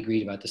 everybody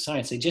agreed about the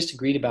science. They just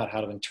agreed about how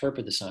to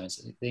interpret the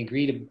science. They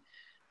agreed.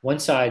 One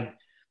side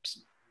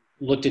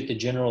looked at the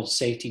general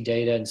safety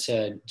data and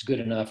said, it's good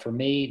enough for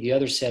me. The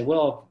other said,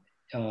 well,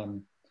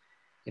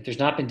 if there's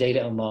not been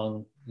data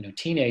among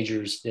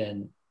teenagers,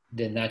 then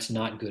that's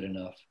not good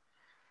enough.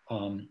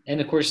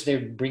 And of course, they're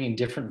bringing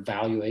different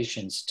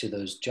valuations to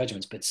those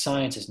judgments, but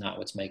science is not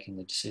what's making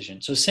the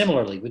decision. So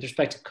similarly, with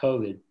respect to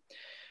COVID, I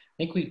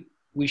think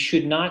we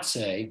should not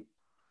say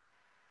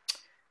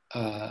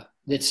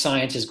that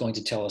science is going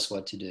to tell us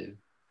what to do.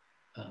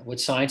 What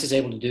science is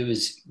able to do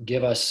is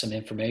give us some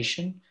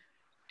information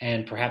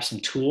and perhaps some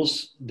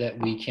tools that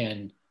we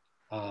can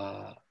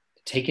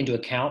take into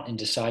account in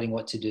deciding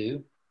what to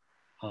do.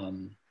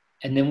 And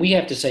then we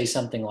have to say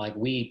something like,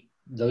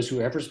 those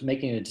whoever's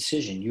making a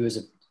decision, you as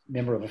a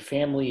member of a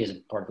family, as a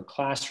part of a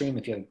classroom,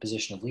 if you have a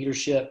position of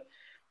leadership,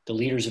 the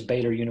leaders of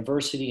Baylor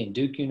University and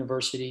Duke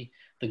University,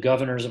 the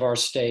governors of our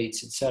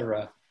states, et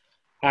cetera,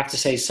 have to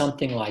say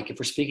something like, if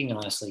we're speaking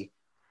honestly,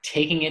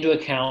 taking into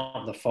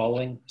account the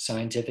following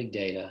scientific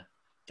data,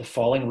 the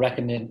following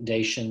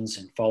recommendations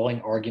and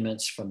following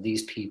arguments from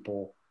these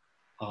people,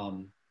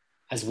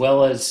 as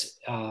well as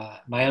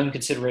my own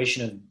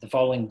consideration of the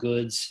following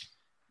goods,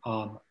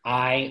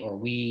 I or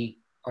we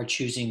are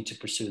choosing to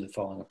pursue the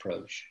following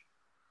approach.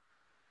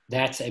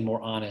 That's a more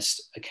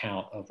honest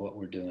account of what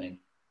we're doing.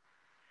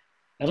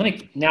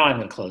 And now I'm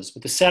going to close.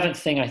 But the seventh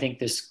thing I think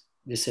this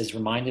has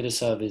reminded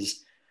us of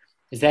is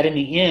that in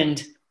the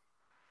end,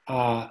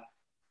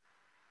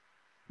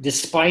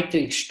 despite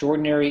the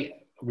extraordinary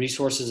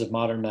resources of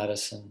modern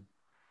medicine,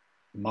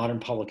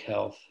 modern public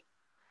health,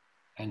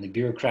 and the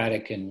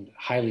bureaucratic and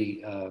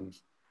highly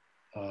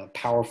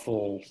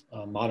powerful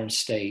modern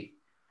state,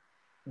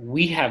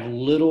 we have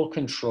little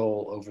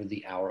control over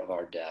the hour of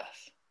our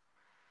death.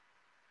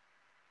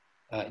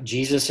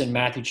 Jesus in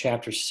Matthew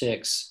chapter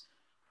 6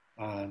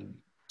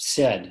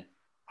 said,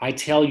 I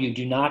tell you,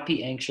 do not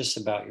be anxious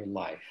about your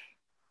life,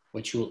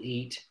 what you will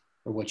eat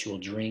or what you will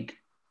drink,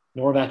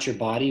 nor about your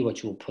body,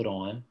 what you will put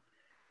on.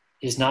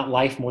 Is not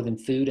life more than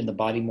food and the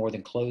body more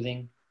than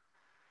clothing?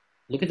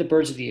 Look at the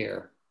birds of the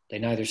air. They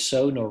neither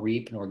sow nor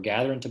reap nor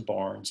gather into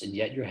barns, and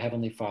yet your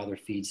heavenly Father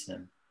feeds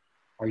them.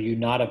 Are you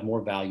not of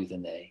more value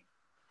than they?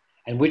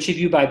 And which of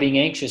you, by being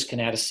anxious,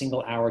 can add a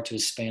single hour to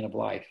his span of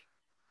life?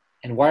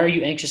 And why are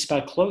you anxious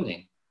about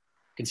clothing?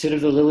 Consider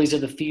the lilies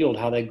of the field,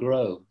 how they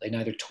grow. They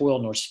neither toil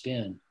nor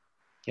spin.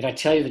 Yet I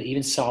tell you that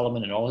even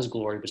Solomon in all his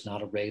glory was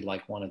not arrayed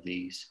like one of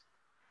these.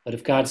 But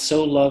if God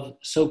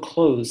so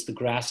clothes the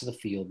grass of the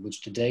field,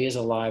 which today is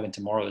alive and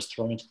tomorrow is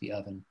thrown into the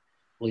oven,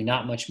 will he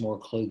not much more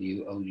clothe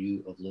you, O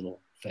you of little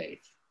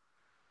faith?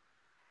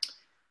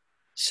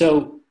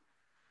 So,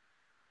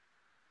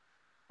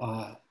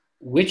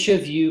 which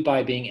of you,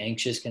 by being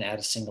anxious, can add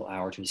a single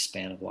hour to his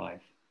span of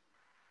life?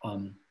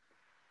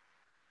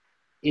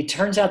 It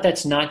turns out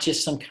that's not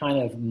just some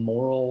kind of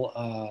moral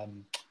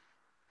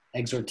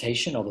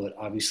exhortation, although it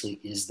obviously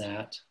is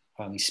that.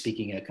 He's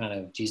speaking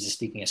Jesus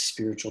speaking a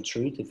spiritual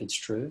truth, if it's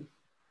true.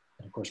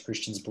 And of course,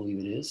 Christians believe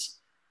it is.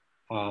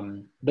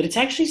 But it's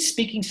actually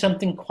speaking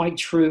something quite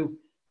true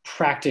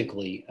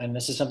practically. And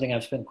this is something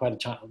I've spent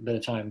quite a bit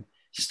of time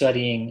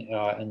studying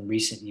in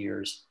recent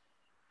years.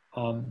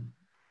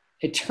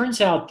 It turns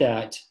out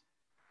that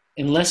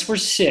unless we're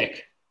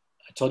sick,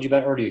 I told you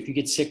about earlier, if you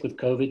get sick with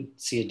COVID,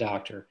 see a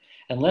doctor.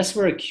 Unless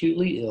we're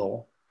acutely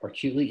ill or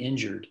acutely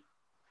injured,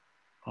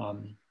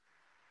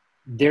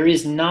 there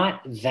is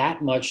not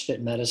that much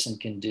that medicine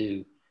can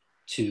do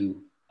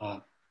to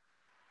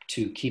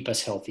keep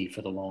us healthy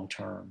for the long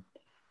term.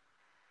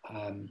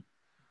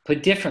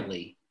 Put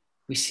differently,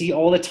 we see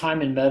all the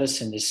time in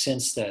medicine this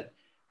sense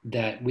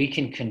that we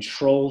can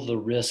control the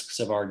risks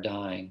of our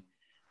dying.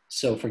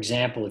 So, for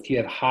example, if you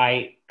have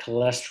high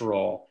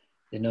cholesterol,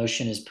 the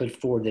notion is put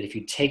forward that if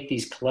you take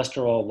these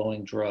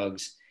cholesterol-lowering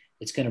drugs,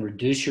 it's going to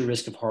reduce your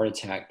risk of heart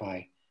attack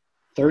by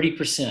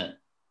 30%.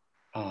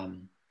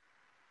 And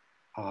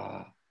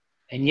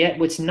yet,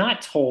 what's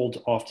not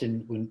told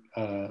often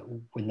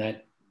when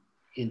that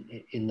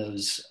in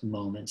those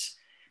moments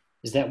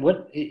is that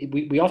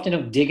we often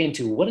don't dig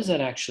into what does that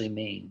actually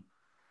mean.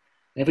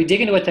 And if we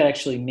dig into what that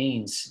actually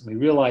means, we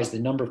realize the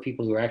number of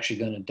people who are actually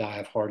going to die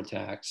of heart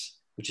attacks,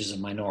 which is a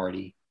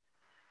minority,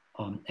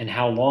 and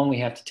how long we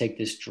have to take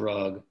this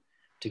drug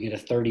to get a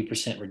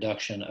 30%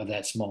 reduction of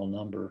that small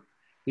number.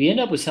 We end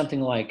up with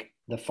something like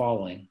the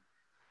following.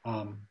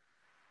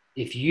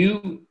 If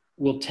you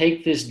will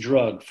take this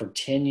drug for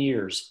 10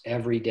 years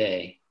every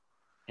day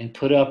and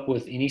put up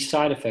with any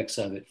side effects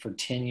of it for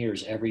 10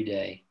 years every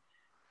day,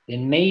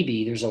 then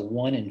maybe there's a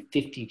 1 in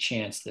 50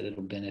 chance that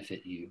it'll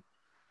benefit you.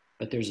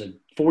 But there's a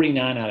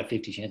 49 out of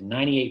 50 chance,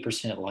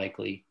 98%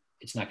 likely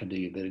it's not going to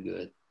do you a bit of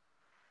good.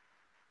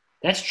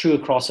 That's true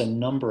across a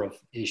number of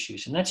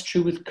issues. And that's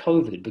true with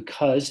COVID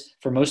because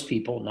for most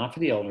people, not for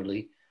the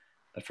elderly,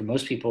 but for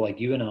most people like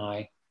you and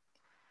I,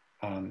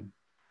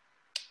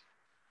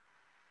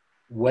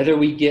 whether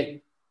we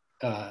get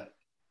the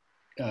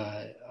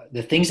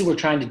things that we're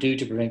trying to do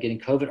to prevent getting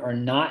COVID are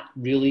not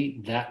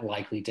really that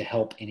likely to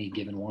help any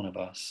given one of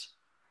us.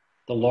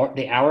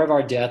 The hour of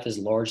our death is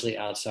largely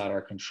outside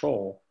our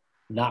control,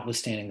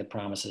 notwithstanding the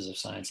promises of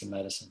science and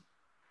medicine.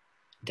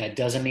 That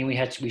doesn't mean we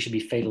should be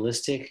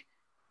fatalistic.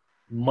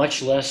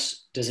 Much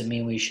less does it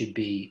mean we should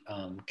be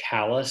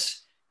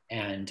callous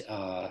and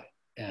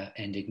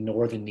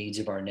ignore the needs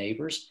of our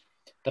neighbors.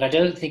 But I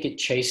don't think it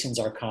chastens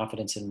our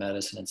confidence in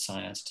medicine and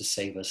science to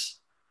save us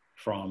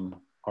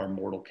from our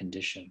mortal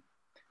condition.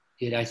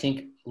 It, I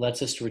think,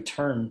 lets us to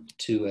return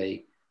to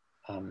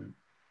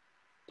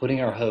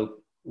putting our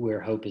hope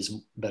where hope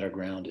is better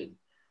grounded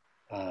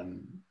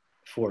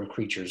for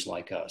creatures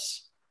like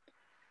us.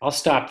 I'll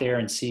stop there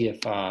and see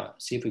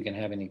if we can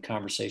have any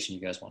conversation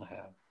you guys want to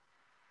have.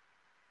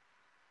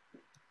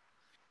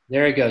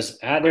 There he goes.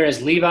 There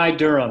is Levi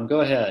Durham.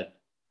 Go ahead.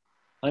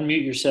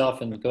 Unmute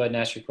yourself and go ahead and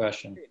ask your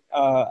question.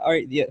 All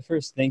right. Yeah.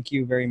 First, thank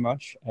you very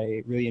much.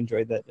 I really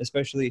enjoyed that,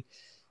 especially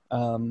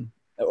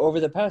over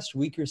the past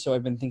week or so.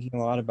 I've been thinking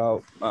a lot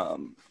about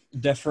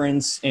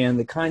deference and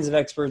the kinds of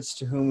experts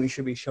to whom we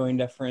should be showing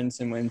deference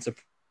and when it's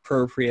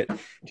appropriate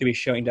to be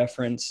showing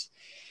deference.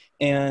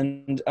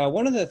 And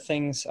one of the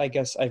things I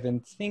guess I've been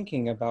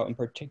thinking about in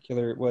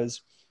particular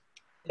was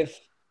if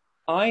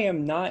I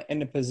am not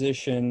in a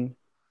position,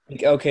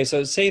 okay,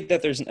 so say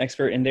that there's an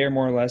expert and they're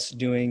more or less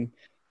doing,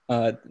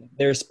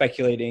 they're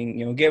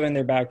speculating, given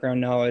their background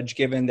knowledge,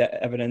 given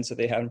the evidence that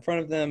they have in front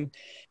of them,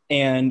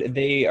 and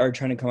they are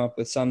trying to come up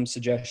with some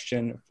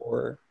suggestion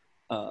for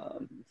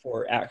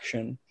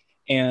action.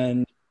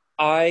 And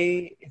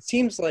it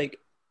seems like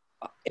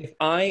if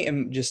I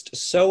am just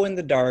so in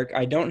the dark,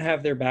 I don't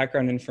have their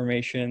background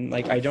information,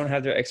 like I don't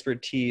have their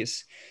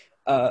expertise.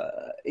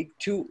 Do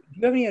you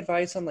have any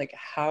advice on like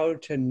how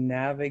to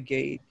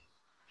navigate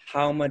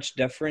how much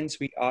deference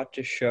we ought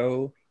to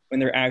show when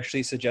they're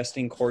actually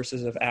suggesting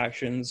courses of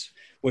actions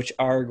which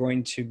are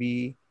going to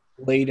be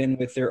laden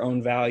with their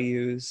own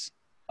values,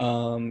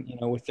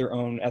 with their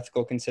own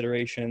ethical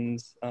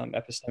considerations,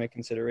 epistemic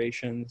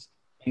considerations,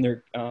 and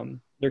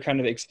they're kind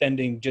of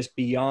extending just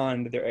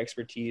beyond their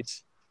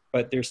expertise,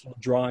 but they're still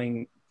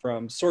drawing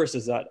from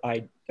sources that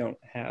I don't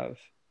have.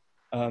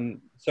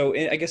 So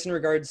I guess in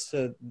regards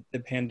to the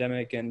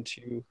pandemic and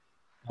to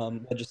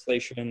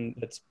legislation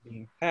that's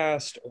being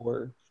passed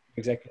or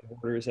executive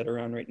orders that are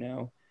on right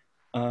now,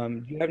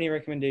 do you have any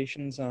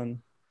recommendations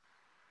on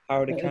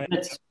how to kind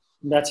of...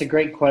 That's a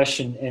great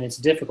question, and it's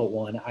a difficult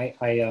one.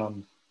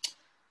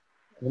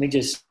 Let me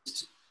just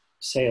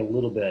say a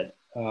little bit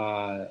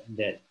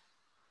that,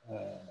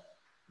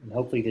 and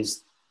hopefully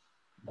this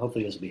will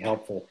be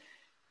helpful.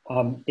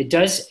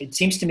 It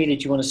seems to me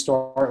that you want to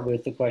start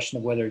with the question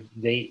of whether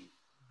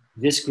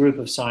this group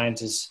of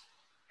scientists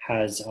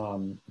has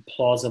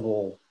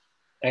plausible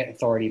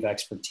authority of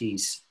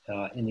expertise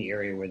in the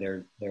area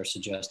where they're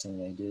suggesting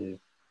they do.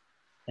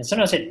 And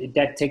sometimes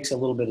that takes a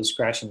little bit of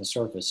scratching the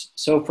surface.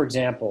 So for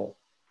example,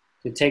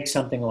 to take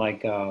something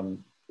like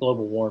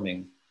global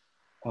warming,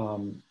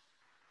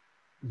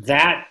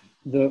 that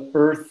the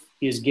Earth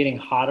is getting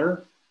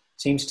hotter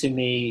seems to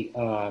me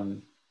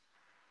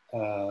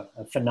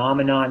a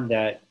phenomenon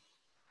that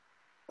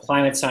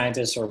climate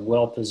scientists are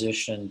well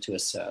positioned to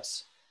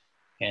assess.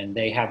 And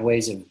they have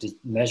ways of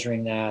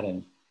measuring that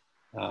and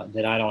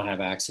that I don't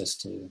have access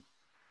to.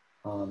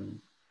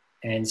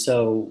 And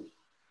so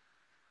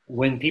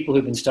when people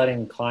who've been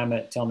studying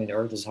climate tell me the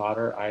Earth is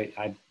hotter,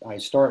 I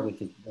start with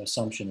the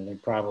assumption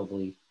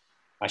that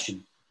I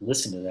should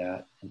listen to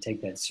that and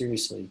take that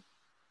seriously.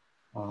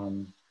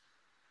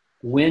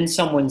 When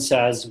someone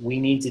says we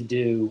need to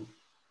do,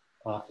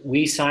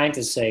 we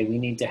scientists say we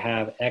need to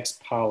have X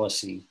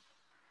policy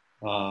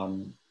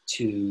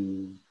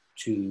to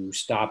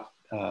stop,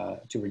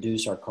 to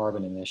reduce our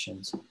carbon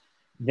emissions,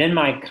 then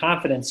my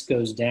confidence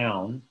goes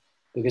down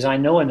because I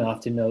know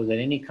enough to know that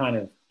any kind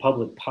of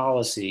public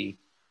policy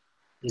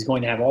is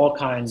going to have all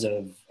kinds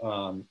of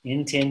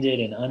intended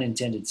and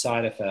unintended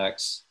side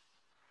effects.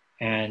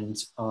 And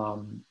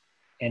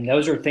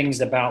those are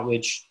things about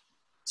which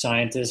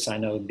scientists, I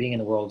know being in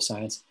the world of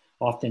science,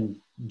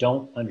 often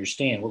don't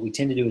understand. What we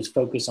tend to do is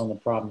focus on the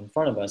problem in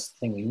front of us, the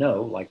thing we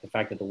know, like the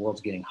fact that the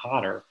world's getting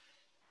hotter,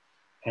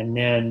 and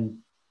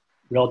then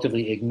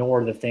relatively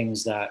ignore the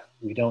things that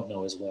we don't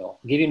know as well.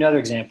 I'll give you another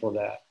example of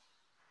that.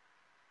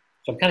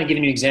 So I'm kind of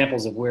giving you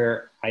examples of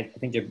where I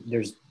think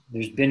there's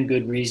been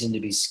good reason to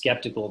be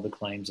skeptical of the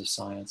claims of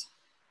science.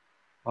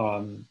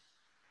 Another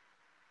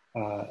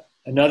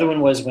one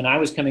was when I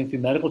was coming through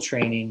medical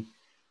training,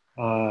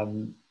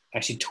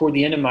 actually toward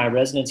the end of my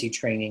residency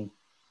training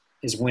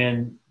is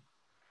when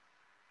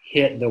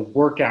hit the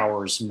work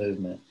hours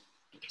movement.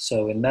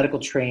 So in medical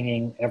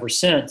training ever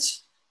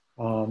since,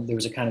 there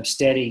was a kind of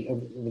steady,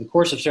 over the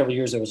course of several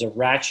years, there was a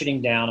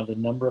ratcheting down of the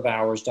number of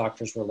hours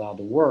doctors were allowed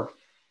to work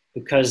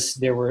because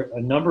there were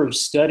a number of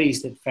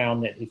studies that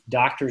found that if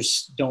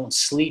doctors don't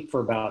sleep for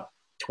about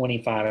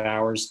 25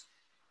 hours,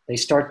 they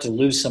start to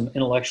lose some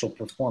intellectual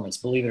performance,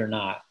 believe it or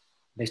not.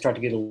 They start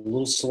to get a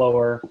little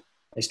slower.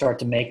 They start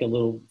to make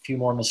few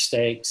more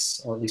mistakes,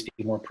 or at least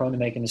be more prone to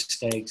making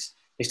mistakes.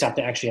 They start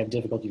to actually have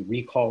difficulty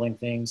recalling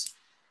things.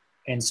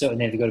 And then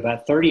if you go to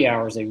about 30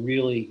 hours, they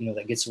really,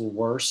 that gets a little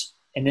worse.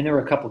 And then there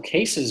were a couple of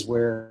cases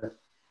where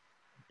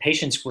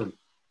patients were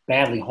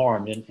badly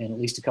harmed and at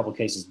least a couple of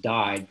cases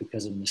died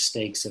because of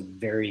mistakes of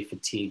very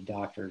fatigued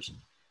doctors.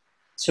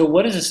 So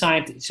what is a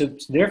scientist? So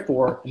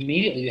therefore,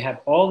 immediately you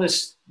have all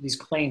these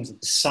claims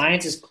that the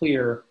science is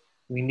clear,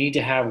 we need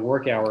to have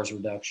work hours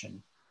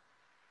reduction.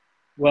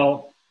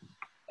 Well,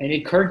 and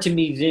it occurred to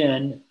me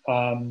then,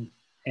 and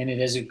it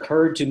has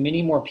occurred to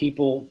many more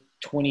people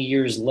 20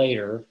 years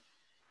later,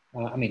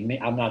 I mean,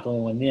 I'm not the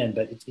only one then,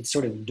 but it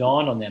sort of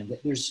dawned on them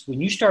that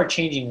when you start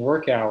changing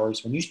work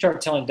hours, when you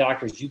start telling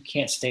doctors you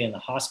can't stay in the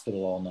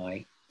hospital all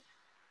night,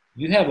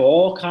 you have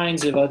all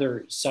kinds of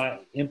other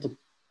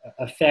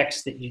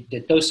effects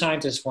that those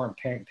scientists weren't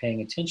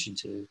paying attention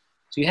to.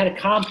 So you had a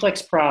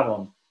complex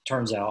problem,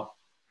 turns out.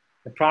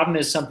 The problem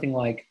is something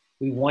like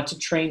we want to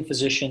train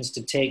physicians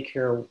to take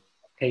care of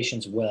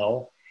patients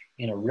well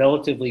in a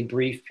relatively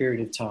brief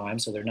period of time,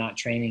 so they're not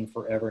training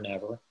forever and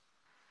ever.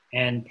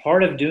 And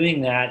part of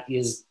doing that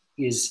is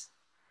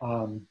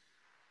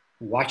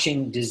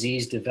watching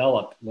disease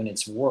develop when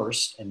it's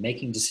worse and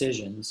making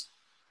decisions.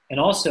 And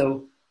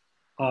also,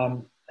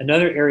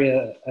 another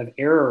area of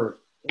error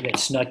that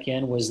snuck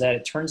in was that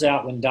it turns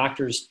out when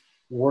doctors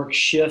work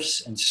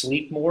shifts and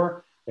sleep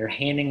more, they're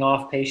handing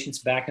off patients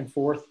back and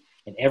forth.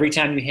 And every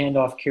time you hand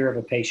off care of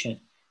a patient,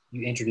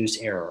 you introduce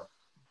error.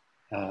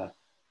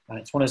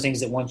 It's one of those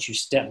things that once you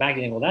step back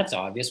and think, well, that's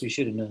obvious, we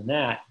should have known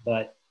that.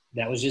 But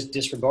that was just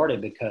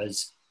disregarded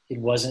because it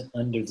wasn't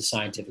under the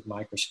scientific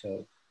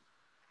microscope.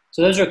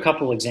 So those are a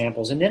couple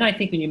examples. And then I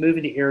think when you move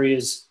into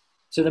areas,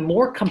 so the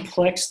more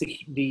complex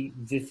the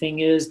thing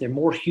is, the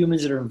more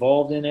humans that are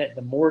involved in it,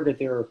 the more that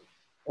there are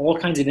all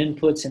kinds of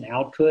inputs and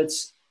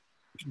outputs,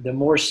 the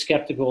more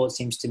skeptical it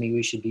seems to me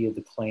we should be of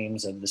the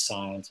claims of the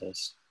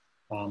scientists.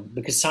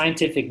 Because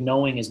scientific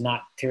knowing is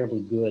not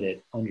terribly good at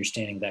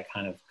understanding that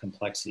kind of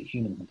complexity,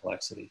 human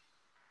complexity.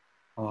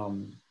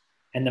 And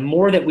the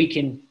more that we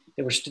can,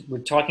 we're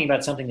talking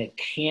about something that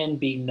can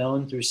be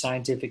known through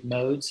scientific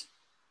modes,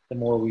 the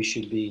more we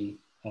should be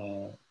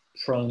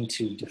prone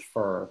to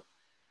defer.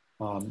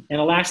 And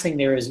the last thing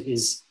there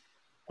is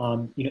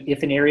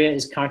if an area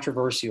is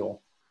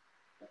controversial,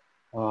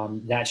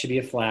 that should be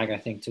a flag, I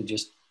think, to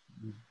just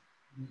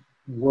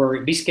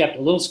be a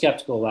little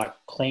skeptical about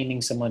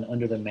claiming someone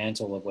under the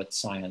mantle of what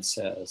science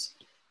says.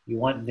 You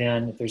want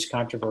then, if there's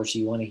controversy,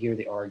 you want to hear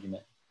the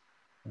argument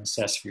and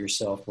assess for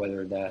yourself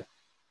whether that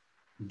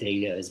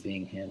data is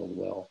being handled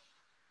well.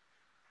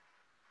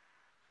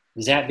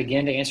 Does that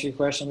begin to answer your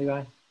question,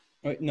 Levi?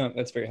 No,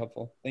 that's very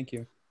helpful. Thank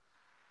you.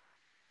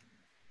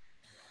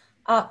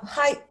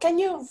 Hi, can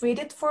you read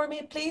it for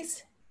me,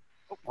 please?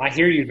 I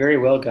hear you very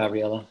well,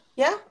 Gabriela.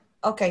 Yeah?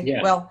 Okay,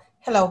 yeah. Well,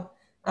 hello.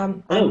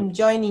 I'm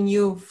joining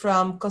you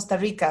from Costa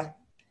Rica.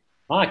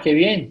 Qué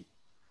bien.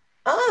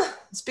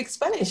 Speak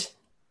Spanish.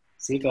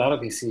 Sí, claro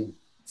que sí.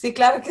 Sí,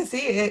 claro que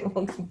sí.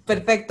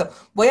 Perfecto.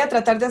 Voy a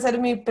tratar de hacer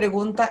mi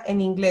pregunta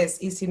en inglés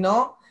y si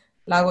no,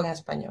 la hago en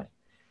español.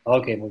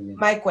 Okay, muy bien.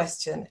 My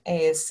question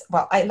is,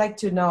 well, I'd like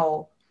to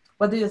know,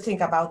 what do you think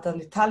about the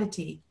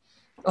lethality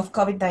of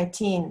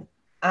COVID-19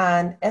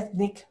 and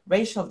ethnic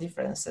racial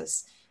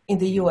differences in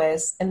the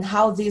US and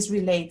how this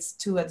relates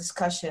to a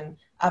discussion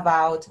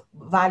about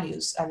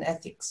values and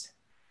ethics?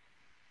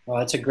 Well,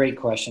 that's a great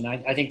question.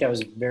 I think that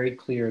was very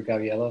clear,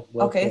 Gabriela.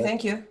 Okay,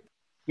 thank you.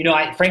 You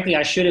know, frankly,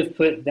 I should have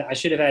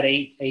had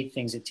eight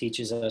things it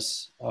teaches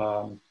us.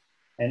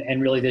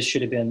 And really this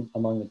should have been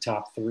among the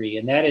top three.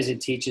 And that is, it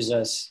teaches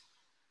us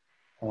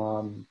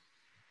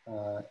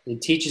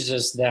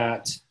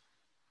that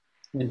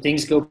when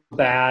things go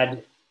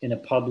bad in a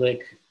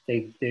public,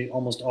 they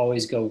almost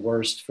always go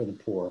worst for the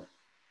poor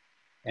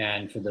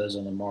and for those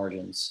on the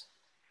margins.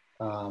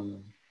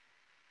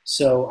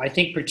 So I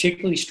think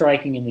particularly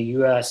striking in the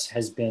U.S.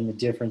 has been the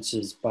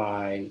differences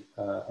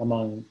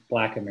among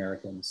Black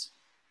Americans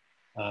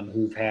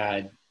who've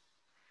had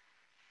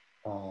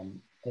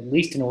at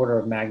least an order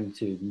of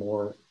magnitude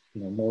more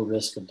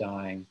risk of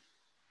dying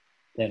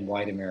than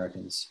white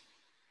Americans.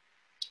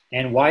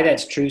 And why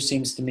that's true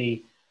seems to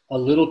me a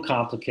little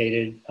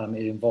complicated.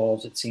 It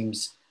involves, it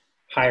seems,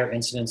 higher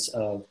incidence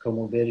of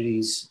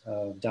comorbidities.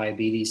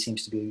 Diabetes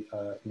seems to be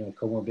a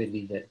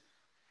comorbidity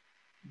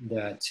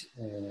that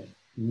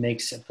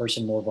makes a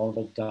person more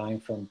vulnerable to dying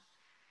from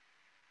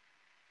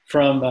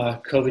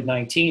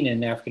COVID-19,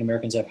 and African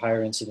Americans have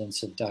higher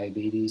incidence of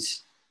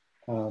diabetes.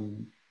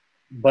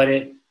 But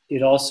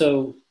it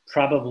also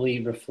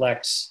probably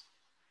reflects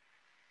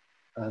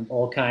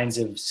all kinds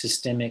of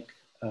systemic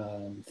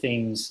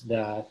things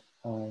that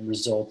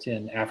result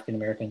in African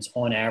Americans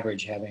on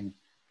average having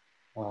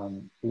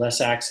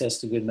less access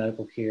to good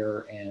medical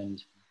care,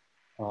 and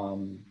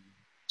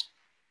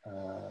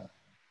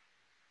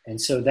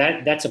so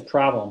that's a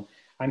problem.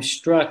 I'm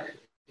struck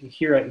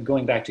here,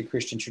 going back to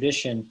Christian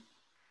tradition,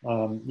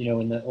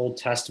 in the Old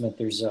Testament,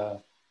 there's a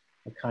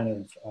kind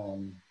of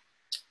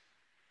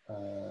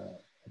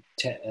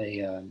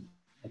a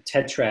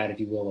tetrad, if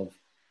you will, of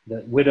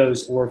the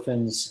widows,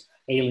 orphans,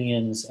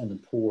 aliens, and the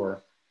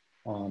poor,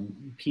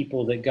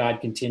 people that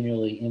God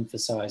continually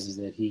emphasizes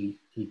that he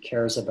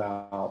cares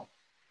about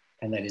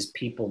and that his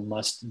people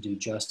must do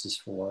justice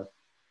for.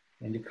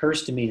 And it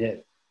occurs to me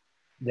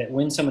that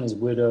when someone is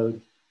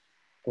widowed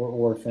or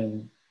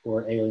orphan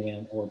or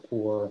alien or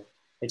poor,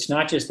 it's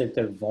not just that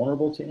they're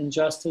vulnerable to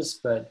injustice,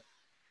 but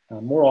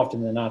more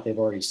often than not, they've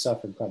already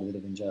suffered quite a bit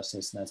of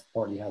injustice, and that's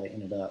partly how they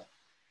ended up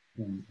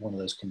in one of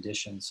those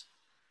conditions.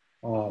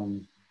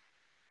 And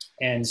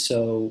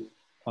so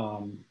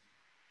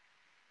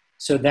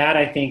that,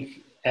 I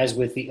think, as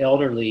with the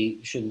elderly,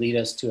 should lead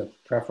us to a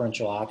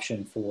preferential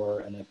option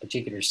for and a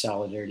particular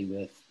solidarity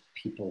with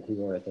people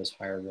who are at those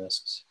higher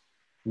risks.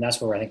 And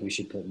that's where I think we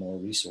should put more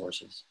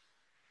resources.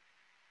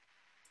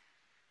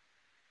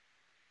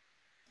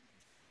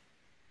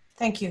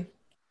 Thank you.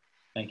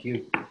 Thank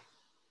you.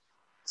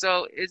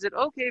 So is it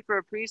okay for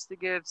a priest to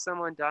give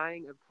someone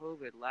dying of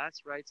COVID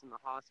last rites in the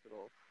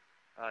hospital,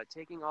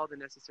 taking all the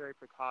necessary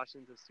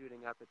precautions of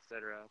suiting up,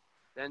 etc.,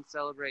 then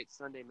celebrate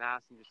Sunday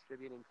Mass and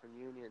distributing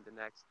communion the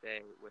next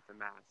day with a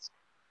mask?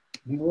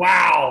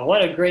 Wow,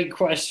 what a great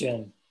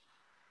question.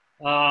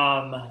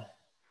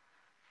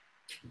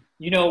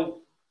 You know,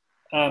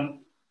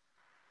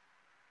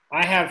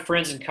 I have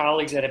friends and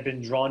colleagues that have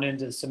been drawn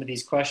into some of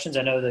these questions.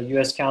 I know the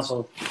U.S.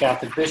 Council of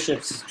Catholic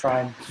Bishops has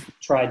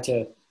tried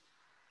to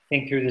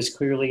think through this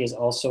clearly, is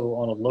also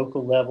on a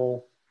local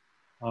level.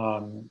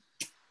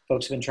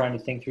 Folks have been trying to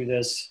think through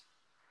this.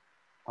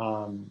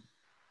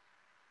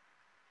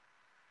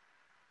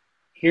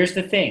 Here's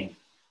the thing.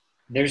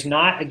 There's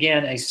not,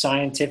 again, a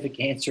scientific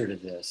answer to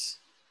this.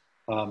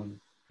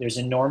 There's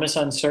enormous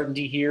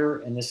uncertainty here,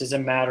 and this is a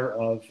matter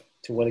of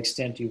to what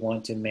extent you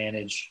want to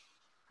manage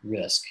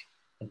risk.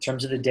 In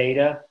terms of the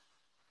data,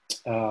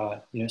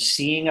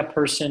 seeing a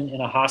person in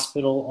a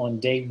hospital on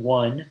day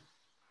one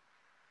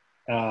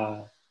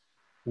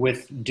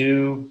with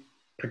due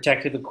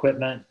protective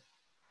equipment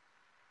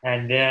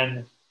and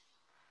then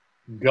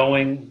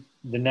going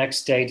the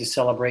next day to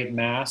celebrate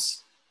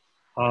Mass,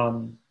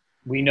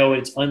 we know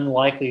it's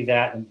unlikely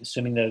that,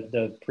 assuming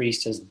the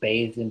priest has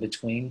bathed in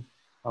between,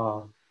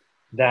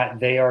 that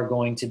they are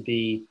going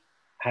to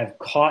have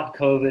caught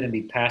COVID and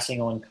be passing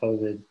on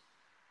COVID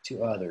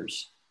to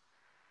others.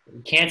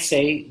 We can't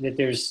say that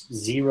there's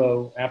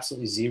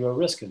absolutely zero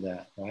risk of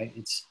that, right?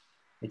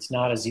 It's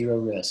not a zero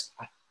risk.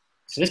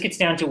 So this gets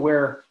down to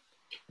where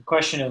the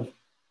question of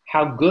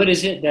how good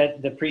is it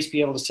that the priest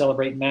be able to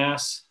celebrate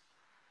Mass,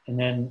 and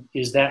then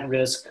is that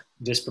risk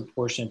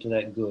disproportionate to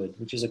that good,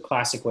 which is a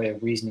classic way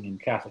of reasoning in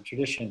Catholic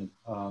tradition,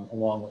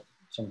 along with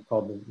something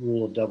called the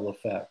rule of double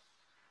effect.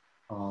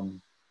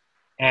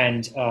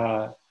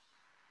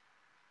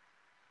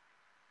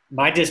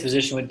 My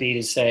disposition would be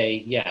to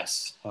say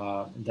yes,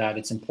 that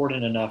it's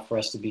important enough for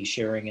us to be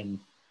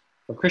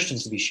for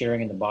Christians to be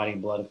sharing in the body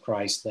and blood of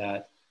Christ,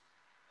 that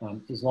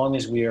as long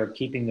as we are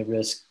keeping the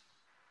risk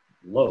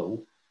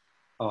low,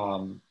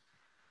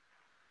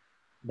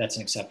 that's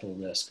an acceptable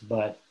risk.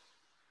 But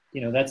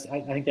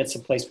I think that's a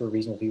place where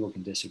reasonable people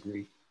can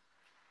disagree.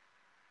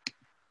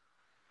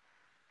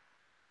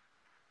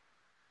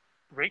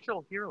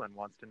 Rachel Hierlin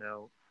wants to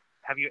know,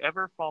 have you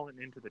ever fallen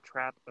into the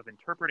trap of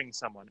interpreting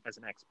someone as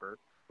an expert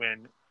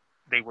when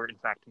they were in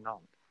fact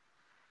not?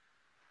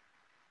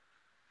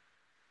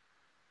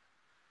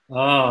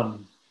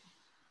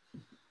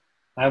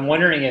 I'm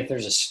wondering if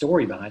there's a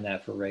story behind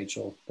that for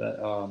Rachel, but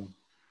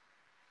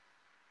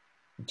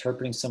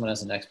interpreting someone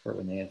as an expert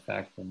when they in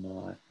fact were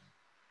not.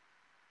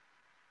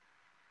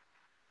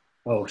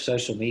 Oh,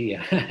 social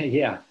media.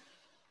 Yeah.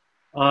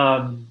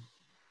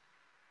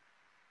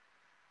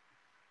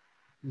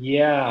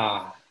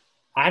 Yeah.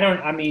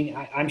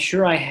 I'm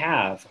sure I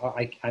have.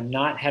 I'm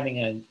not having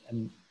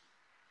an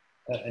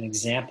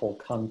example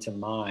come to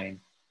mind,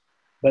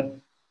 but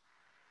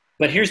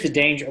here's the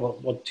danger.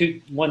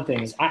 One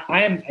thing is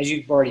I am, as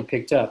you've already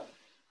picked up,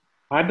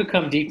 I've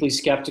become deeply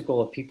skeptical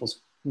of people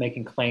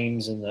making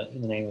claims in the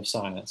name of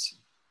science.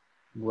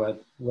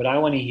 What I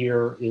want to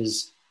hear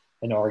is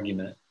an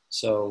argument.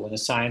 So when a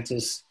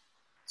scientist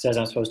says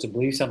I'm supposed to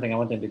believe something, I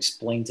want them to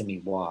explain to me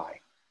why.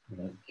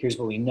 Here's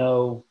what we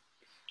know.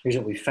 Here's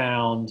what we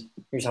found.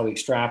 Here's how we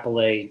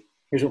extrapolate.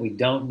 Here's what we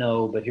don't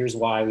know, but here's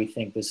why we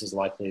think this is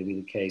likely to be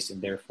the case,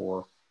 and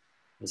therefore,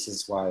 this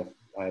is why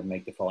I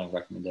make the following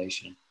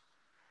recommendation.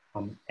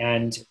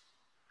 And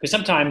because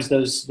sometimes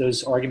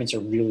those arguments are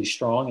really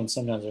strong, and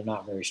sometimes they're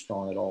not very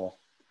strong at all.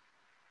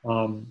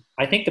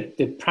 I think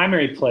the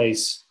primary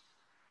place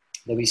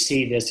that we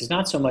see this is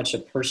not so much a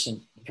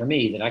person, for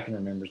me, that I can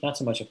remember, it's not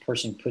so much a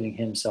person putting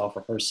himself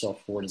or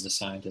herself forward as a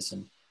scientist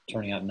and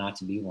turning out not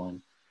to be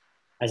one,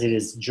 as it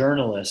is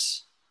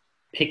journalists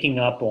picking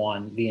up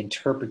on the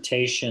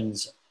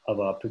interpretations of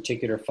a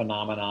particular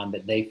phenomenon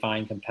that they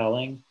find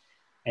compelling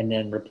and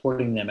then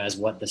reporting them as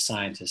what the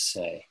scientists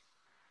say.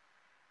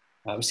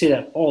 We see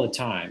that all the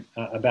time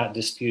about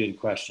disputed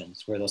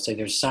questions, where they'll say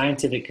there's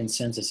scientific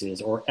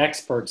consensuses or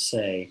experts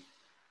say,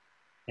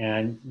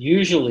 and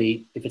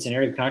usually if it's an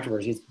area of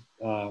controversy,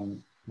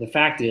 the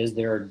fact is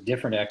there are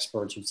different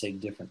experts who say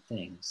different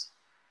things,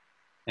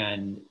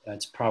 and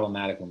it's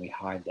problematic when we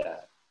hide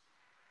that.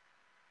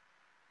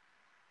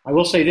 I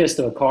will say this,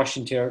 though, a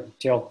caution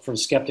tale for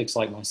skeptics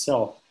like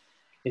myself,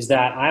 is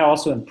that I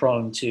also am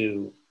prone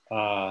to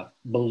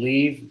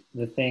believe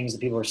the things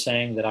that people are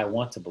saying that I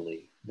want to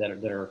believe, that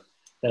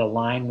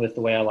align with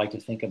the way I like to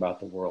think about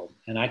the world.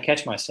 And I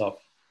catch myself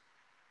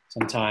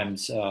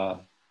sometimes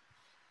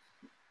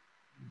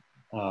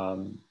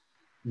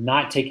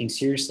not taking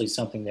seriously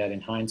something that in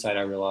hindsight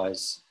I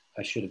realize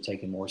I should have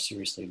taken more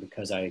seriously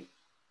because I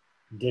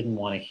didn't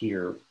want to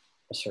hear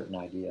a certain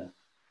idea.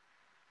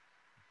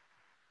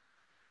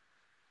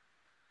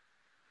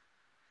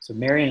 So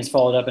Marion has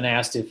followed up and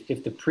asked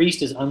if the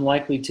priest is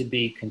unlikely to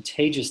be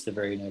contagious the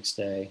very next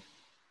day.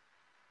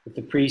 If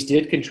the priest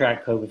did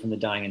contract COVID from the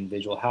dying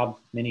individual, how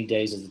many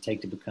days does it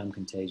take to become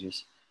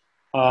contagious?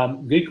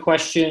 Good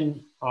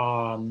question.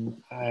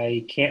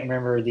 I can't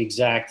remember the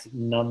exact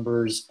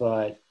numbers,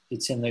 but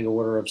it's in the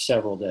order of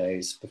several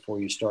days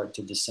before you start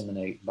to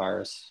disseminate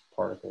virus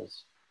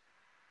particles.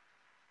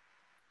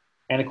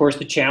 And of course,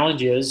 the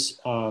challenge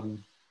is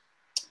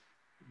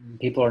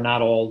people are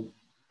not all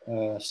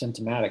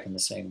symptomatic in the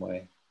same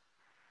way.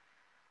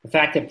 The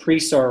fact that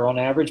priests are on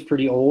average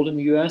pretty old in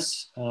the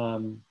U.S.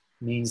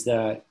 Means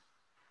that,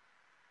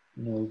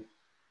 you know,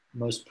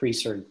 most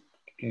priests are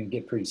going to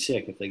get pretty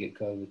sick if they get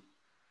COVID,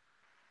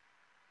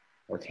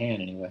 or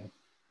can anyway.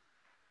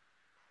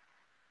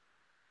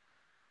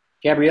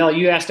 Gabrielle,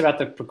 you asked about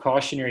the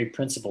precautionary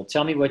principle.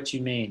 Tell me what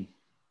you mean.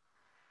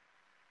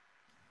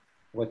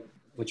 What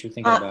you're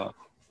thinking about?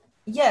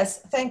 Yes,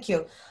 thank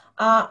you.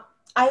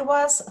 I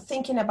was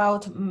thinking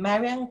about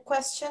Marian's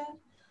question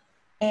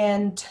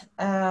and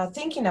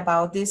thinking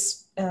about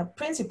this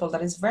principle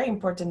that is very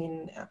important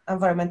in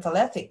environmental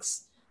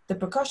ethics, the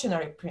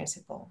precautionary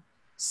principle.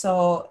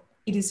 So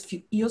it is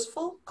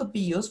useful, could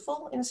be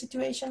useful in a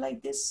situation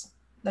like this,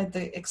 like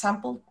the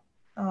example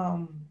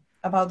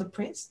about the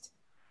priest,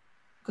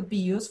 could be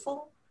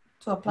useful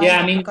to apply.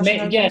 Yeah, I mean,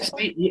 yes,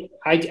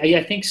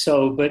 I think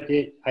so, but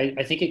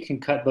I think it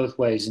can cut both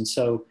ways. And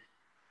so,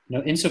 you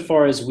know,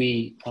 insofar as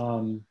we,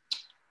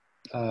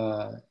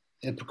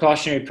 a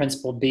precautionary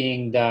principle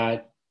being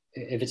that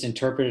if it's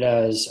interpreted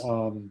as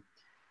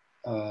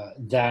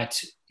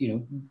that, you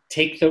know,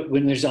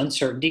 when there's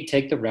uncertainty,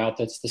 take the route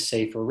that's the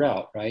safer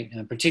route, right?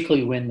 And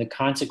particularly when the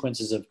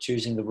consequences of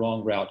choosing the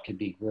wrong route could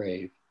be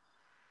grave.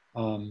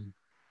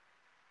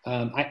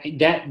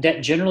 That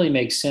generally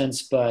makes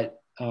sense,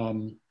 but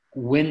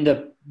when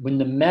the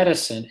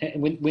medicine,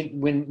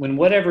 when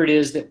whatever it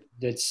is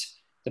that's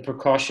the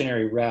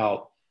precautionary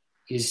route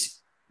is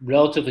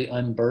relatively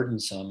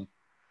unburdensome,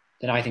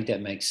 then I think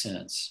that makes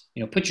sense.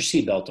 You know, put your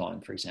seatbelt on,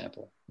 for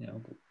example. You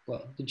know,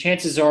 well, the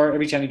chances are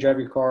every time you drive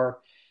your car,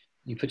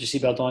 you put your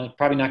seatbelt on, it's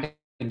probably not going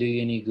to do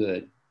you any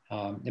good.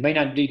 It may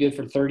not do you good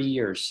for 30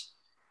 years,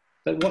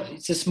 but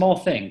it's a small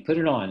thing. Put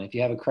it on. If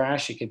you have a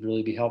crash, it could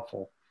really be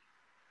helpful.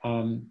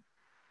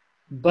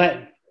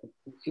 But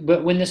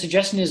when the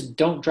suggestion is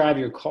don't drive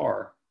your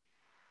car,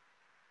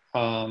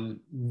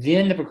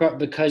 then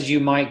because you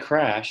might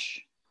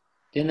crash,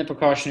 then the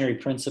precautionary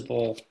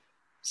principle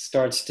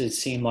starts to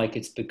seem like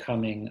it's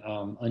becoming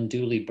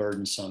unduly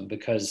burdensome,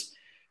 because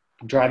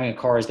driving a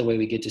car is the way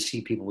we get to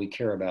see people we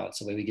care about. It's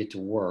the way we get to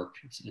work,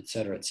 et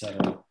cetera, et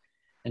cetera.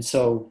 And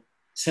so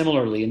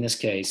similarly, in this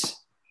case,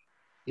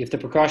 if the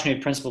precautionary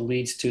principle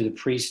leads to the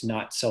priest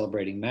not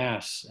celebrating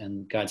Mass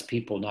and God's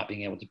people not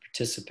being able to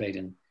participate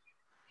in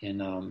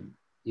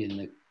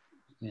the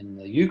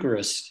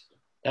Eucharist,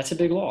 that's a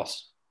big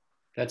loss.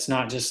 That's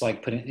not just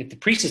like if the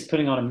priest is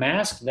putting on a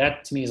mask,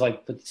 that to me is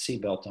like put the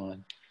seatbelt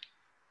on.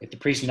 If the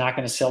priest is not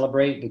going to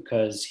celebrate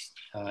because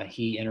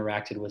he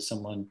interacted with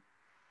someone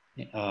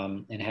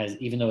and has,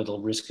 even though the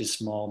risk is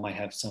small, might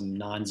have some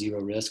non-zero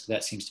risk,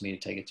 that seems to me to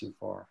take it too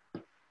far.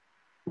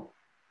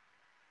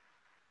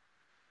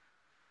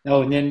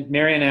 Oh, and then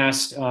Marian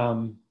asked,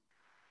 I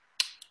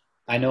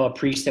know a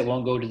priest that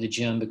won't go to the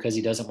gym because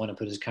he doesn't want to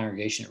put his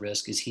congregation at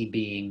risk. Is he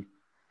being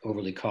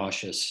overly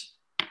cautious?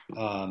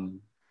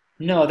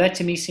 No, that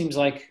to me seems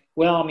like,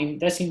 well, I mean,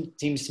 that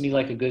seems to me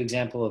like a good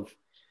example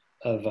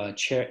of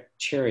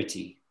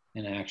charity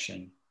in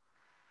action.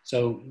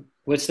 So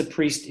what's the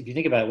priest, if you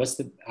think about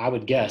it, I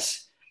would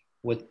guess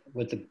what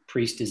the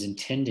priest is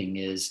intending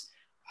is,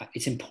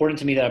 it's important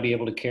to me that I be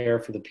able to care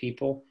for the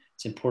people.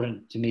 It's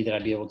important to me that I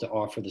be able to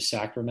offer the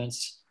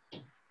sacraments.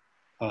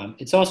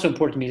 It's also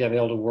important to me that I be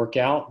able to work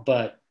out,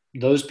 but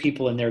those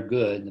people and their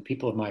good, the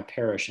people of my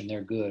parish and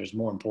their good is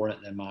more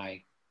important than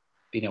my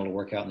being able to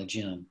work out in the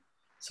gym.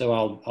 So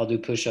I'll do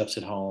push-ups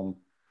at home.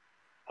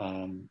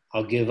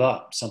 I'll give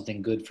up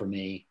something good for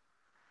me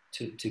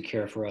to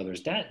care for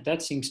others.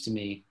 That seems to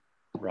me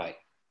right.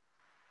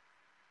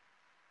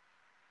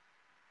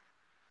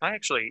 I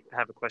actually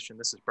have a question.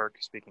 This is Burke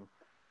speaking.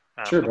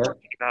 Sure, Burke.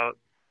 Talking about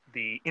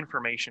the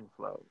information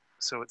flow.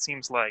 So it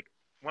seems like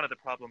one of the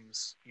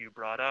problems you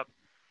brought up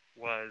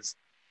was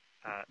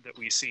that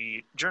we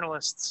see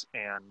journalists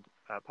and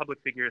public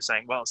figures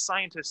saying, well,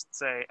 scientists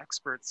say,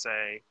 experts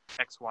say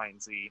X, Y,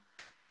 and Z,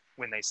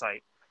 when they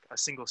cite a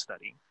single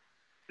study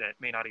that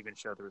may not even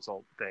show the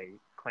result they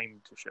claim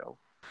to show.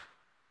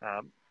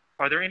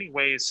 Are there any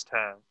ways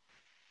to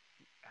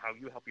how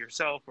you help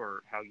yourself,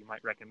 or how you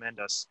might recommend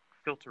us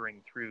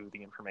filtering through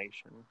the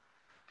information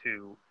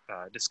to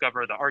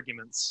discover the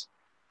arguments,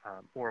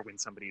 or when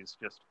somebody is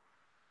just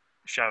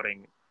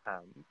shouting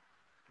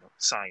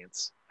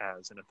science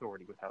as an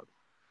authority without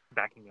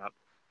backing up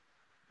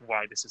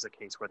why this is a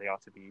case where they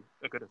ought to be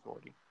a good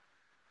authority?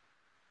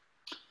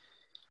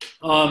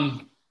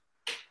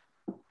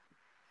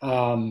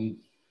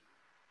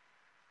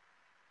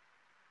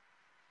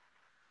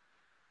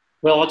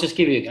 Well, I'll just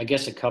give you, I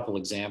guess, a couple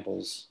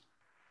examples.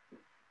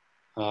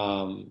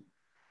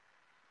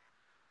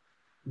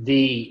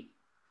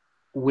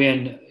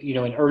 when,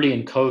 early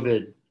in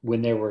COVID,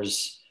 when there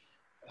was,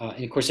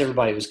 and of course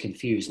everybody was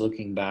confused.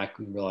 Looking back,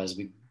 we realized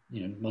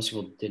most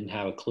people didn't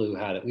have a clue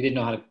we didn't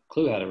know how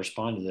to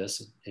respond to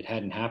this. It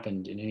hadn't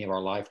happened in any of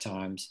our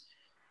lifetimes.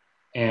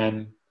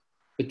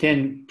 But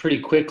then pretty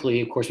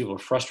quickly, of course, people are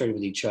frustrated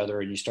with each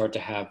other, and you start to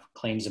have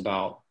claims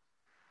about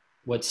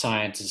what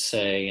scientists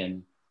say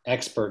and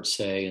experts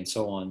say and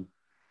so on.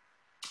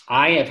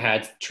 I have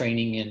had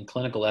training in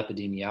clinical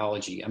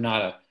epidemiology.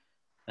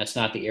 That's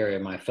not the area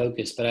of my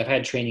focus, but I've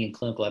had training in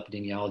clinical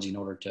epidemiology in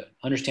order to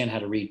understand how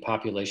to read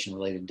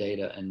population-related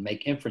data and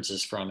make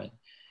inferences from it.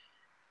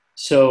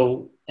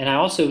 So, and I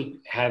also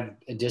have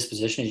a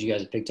disposition, as you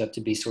guys have picked up,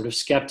 to be sort of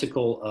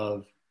skeptical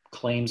of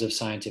claims of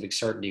scientific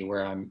certainty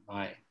where I've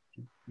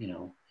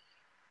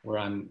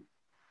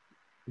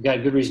got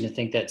a good reason to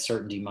think that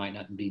certainty might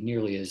not be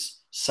nearly as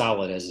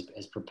solid as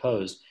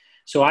proposed.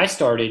 So I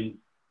started,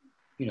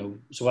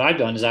 so what I've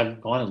done is I've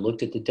gone and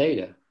looked at the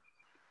data.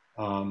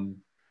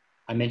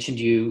 I mentioned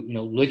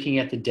looking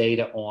at the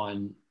data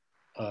on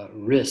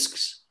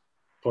risks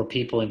for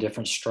people in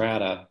different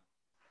strata,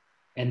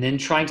 and then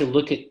trying to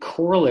look at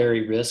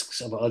corollary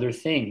risks of other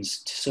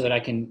things so that I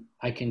can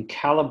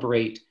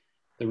calibrate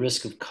the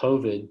risk of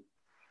COVID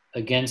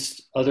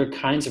against other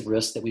kinds of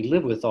risks that we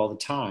live with all the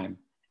time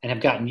and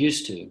have gotten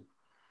used to.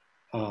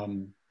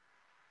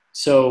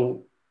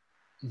 So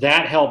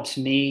that helps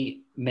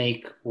me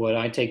make what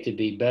I take to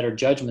be better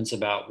judgments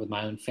about with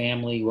my own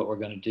family, what we're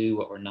going to do,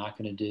 what we're not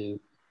going to do.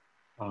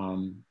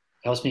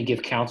 Helps me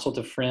give counsel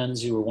to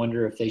friends who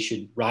wonder if they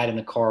should ride in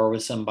the car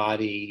with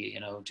somebody,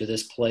 to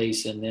this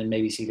place and then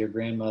maybe see their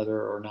grandmother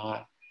or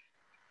not.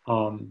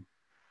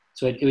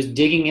 So it was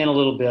digging in a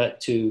little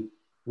bit to,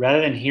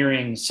 rather than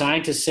hearing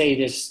scientists say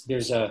this,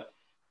 there's a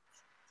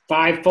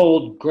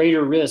 5-fold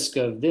greater risk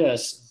of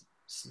this,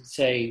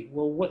 say,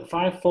 well, what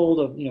 5-fold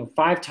of,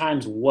 5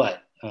 times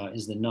what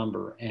is the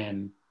number,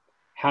 and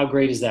how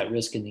great is that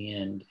risk in the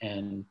end,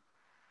 and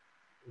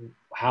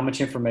how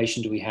much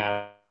information do we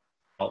have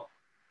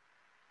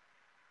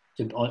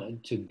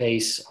to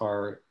base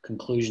our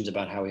conclusions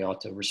about how we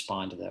ought to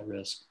respond to that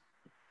risk.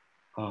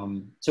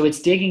 So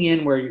it's digging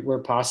in where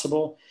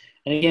possible.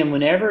 And again,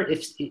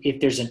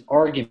 if there's an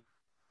argument,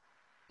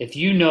 if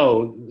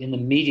in the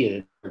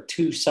media there are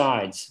two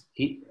sides,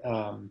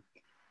 and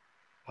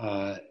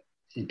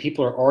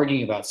people are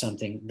arguing about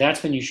something,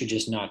 that's when you should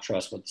just not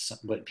trust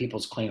what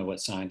people's claim of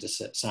what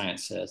science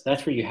says.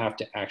 That's where you have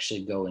to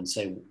actually go and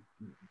say,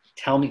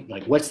 tell me,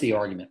 what's the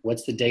argument?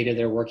 What's the data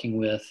they're working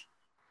with?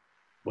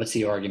 What's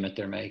the argument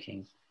they're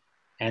making?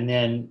 And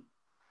then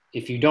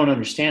if you don't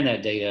understand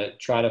that data,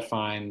 try to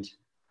find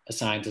a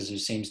scientist who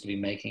seems to be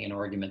making an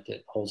argument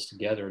that holds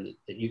together,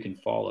 that you can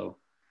follow.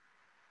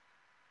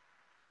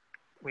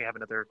 We have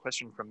another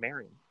question from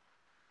Marion.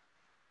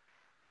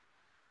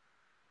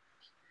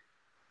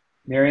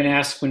 Marion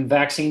asks, when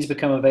vaccines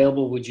become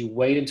available, would you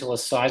wait until a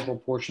sizable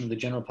portion of the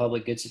general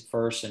public gets it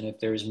first? And if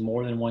there's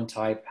more than one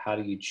type, how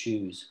do you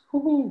choose?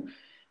 Woo-hoo.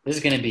 This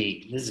is going to be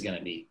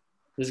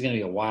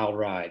a wild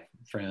ride,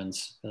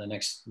 friends, for the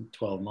next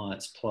 12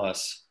 months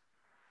plus.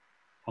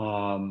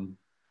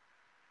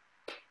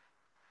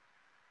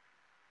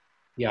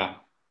 Yeah.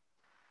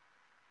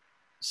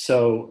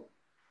 So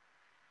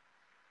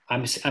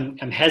I'm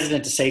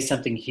hesitant to say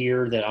something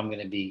here that I'm going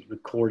to be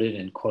recorded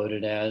and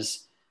quoted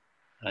as.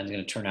 I'm going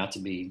to turn out to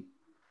be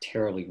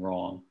terribly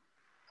wrong.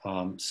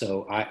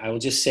 So I will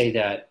just say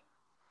that.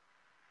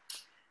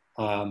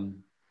 Let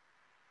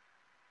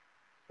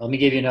me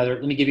give you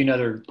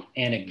another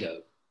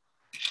anecdote.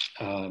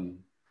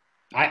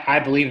 I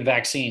believe in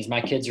vaccines.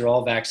 My kids are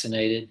all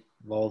vaccinated,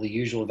 all the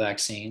usual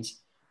vaccines,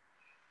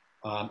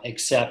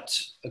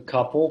 except a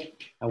couple.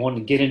 I wanted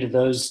to get into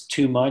those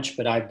too much,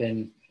 but I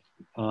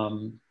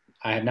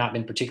have not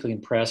been particularly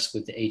impressed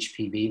with the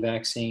HPV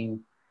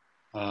vaccine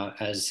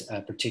as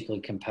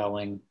particularly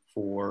compelling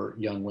for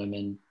young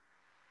women,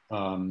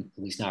 at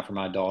least not for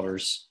my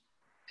daughters,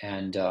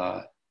 and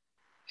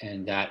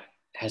that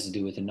has to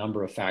do with a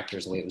number of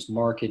factors: the way it was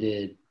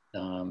marketed,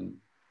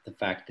 the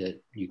fact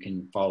that you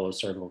can follow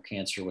cervical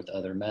cancer with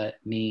other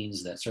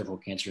means, that cervical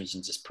cancer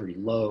incidence is pretty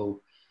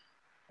low,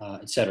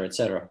 et cetera, et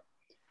cetera.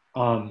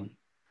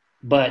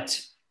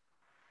 But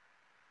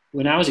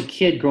when I was a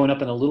kid growing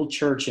up in a little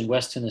church in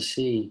West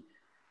Tennessee,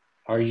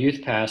 our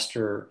youth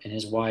pastor and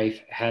his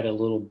wife had a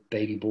little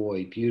baby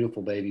boy,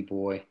 beautiful baby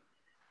boy.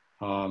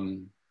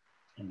 I'm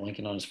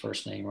blanking on his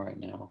first name right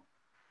now.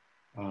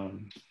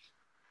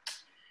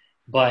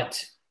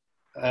 But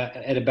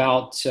at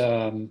about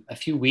a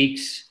few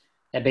weeks,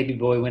 that baby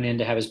boy went in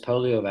to have his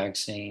polio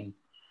vaccine,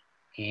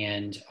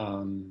 and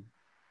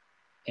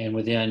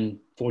within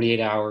 48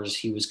 hours,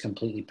 he was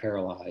completely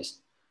paralyzed.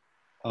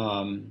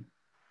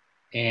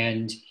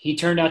 And he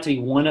turned out to be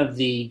one of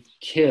the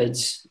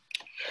kids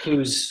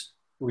whose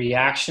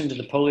reaction to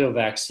the polio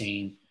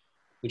vaccine,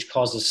 which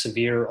caused a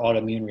severe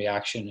autoimmune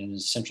reaction in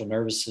his central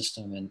nervous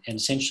system and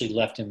essentially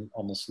left him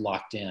almost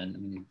locked in. I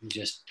mean, he was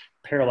just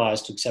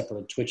paralyzed except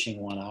for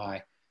twitching one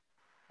eye.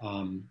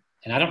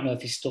 And I don't know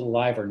if he's still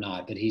alive or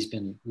not, but he's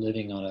been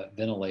living on a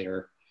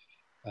ventilator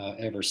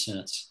ever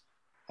since.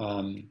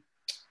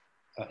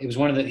 It was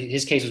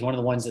his case was one of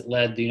the ones that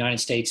led the United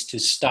States to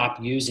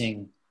stop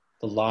using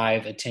the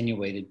live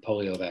attenuated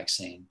polio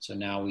vaccine. So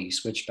now we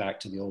switch back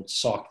to the old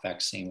Salk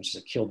vaccine, which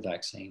is a killed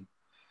vaccine.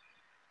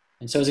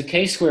 And so it was a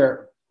case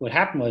where what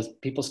happened was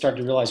people started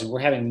to realize we're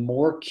having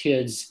more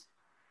kids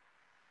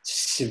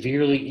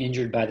severely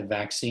injured by the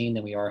vaccine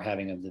than we are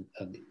having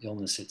of the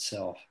illness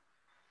itself.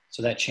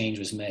 So that change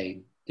was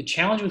made. The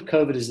challenge with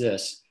COVID is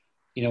this,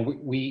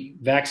 we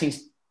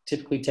vaccines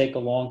typically take a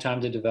long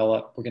time to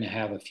develop. We're going to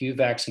have a few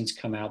vaccines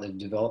come out that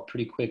develop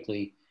pretty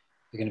quickly.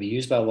 They're going to be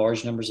used by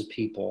large numbers of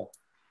people.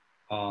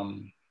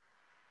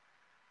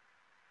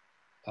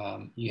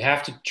 You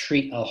have to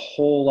treat a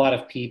whole lot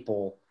of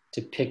people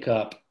to pick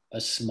up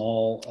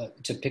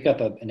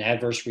an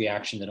adverse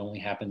reaction that only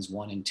happens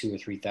 1 in 2,000 or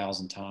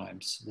 3,000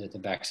 times that the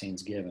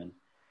vaccine's given.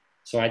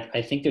 So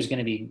I think there's going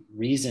to be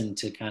reason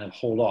to kind of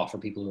hold off for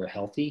people who are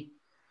healthy.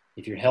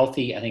 If you're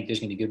healthy, I think there's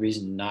going to be good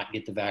reason to not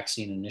get the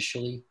vaccine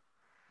initially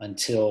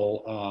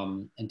until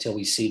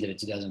we see that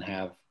it doesn't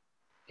have,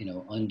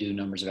 undue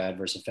numbers of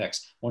adverse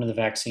effects. One of the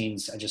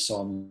vaccines I just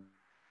saw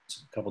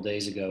a couple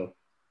days ago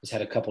has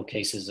had a couple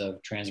cases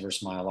of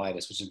transverse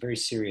myelitis, which is a very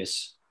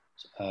serious,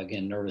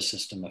 again, nervous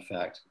system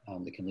effect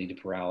that can lead to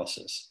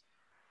paralysis.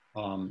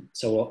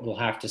 So we'll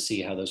have to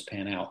see how those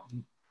pan out.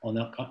 On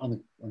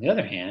the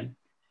other hand,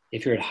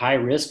 if you're at high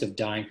risk of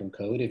dying from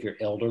COVID, if you're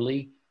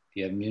elderly, if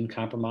you have immune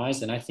compromise,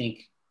 then I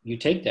think you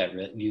take that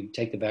risk. You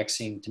take the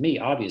vaccine, to me,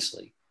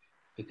 obviously,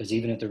 because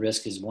even if the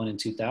risk is 1 in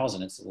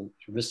 2,000, the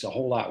risk is a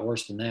whole lot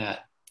worse than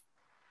that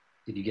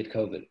if you get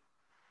COVID.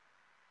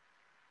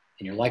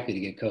 And you're likely to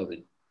get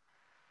COVID.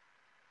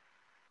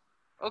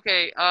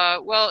 Okay,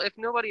 well, if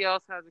nobody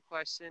else has a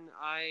question,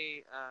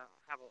 I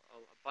have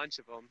a bunch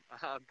of them,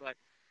 but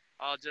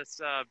I'll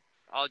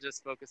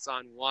just focus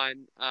on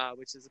one,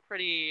 which is a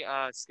pretty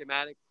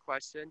schematic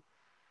question.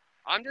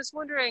 I'm just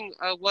wondering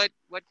what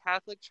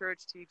Catholic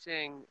Church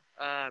teaching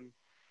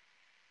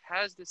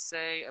has to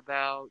say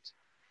about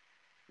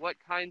what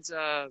kinds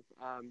of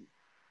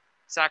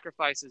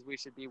sacrifices we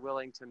should be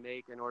willing to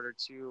make in order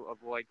to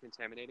avoid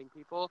contaminating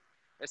people,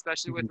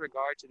 especially with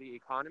regard to the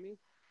economy.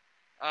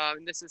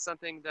 And this is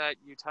something that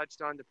you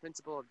touched on, the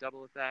principle of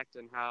double effect,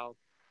 and how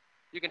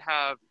you can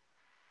have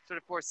sort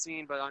of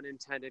foreseen but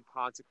unintended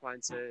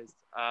consequences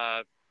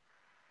of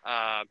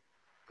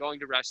going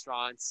to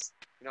restaurants,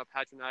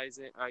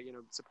 patronizing,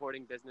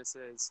 supporting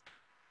businesses,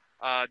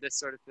 this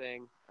sort of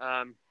thing.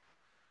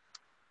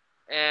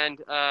 And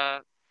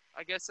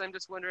I guess I'm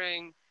just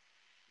wondering,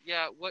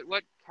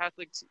 what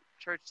Catholic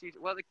Church teach,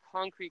 what the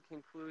concrete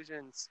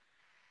conclusions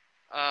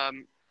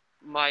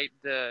might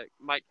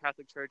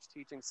Catholic Church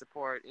teaching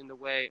support in the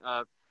way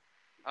of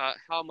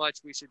how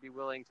much we should be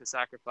willing to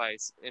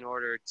sacrifice in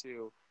order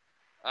to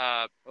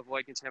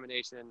avoid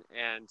contamination,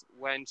 and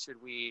when should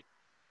we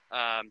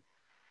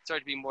start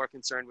to be more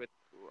concerned with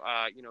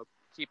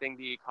keeping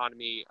the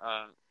economy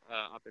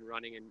up and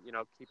running, and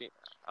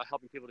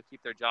helping people to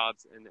keep their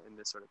jobs and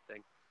this sort of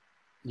thing.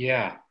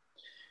 Yeah.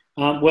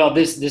 Well,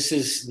 this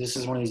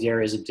is one of these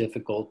areas of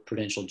difficult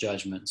prudential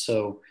judgment.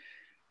 So,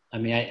 I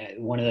mean,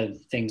 one of the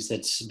things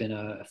that's been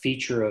a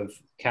feature of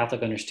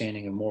Catholic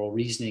understanding of moral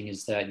reasoning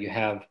is that you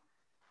have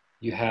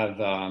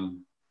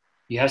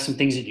some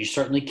things that you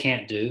certainly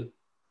can't do,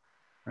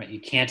 right? You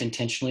can't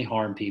intentionally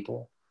harm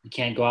people. You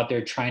can't go out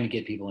there trying to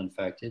get people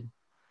infected.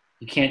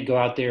 You can't go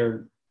out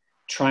there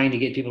trying to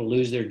get people to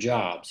lose their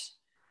jobs.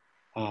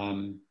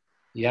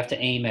 You have to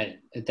aim at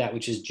that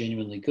which is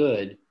genuinely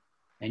good,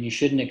 and you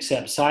shouldn't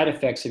accept side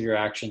effects of your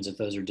actions if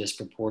those are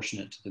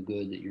disproportionate to the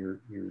good that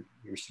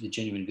the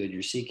genuine good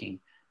you're seeking.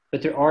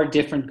 But there are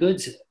different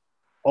goods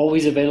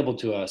always available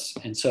to us,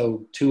 and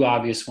so two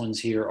obvious ones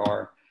here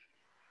are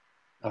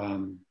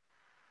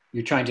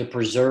you're trying to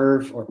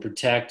preserve or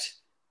protect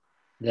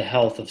the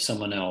health of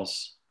someone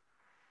else.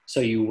 So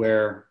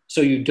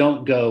you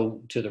don't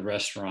go to the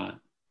restaurant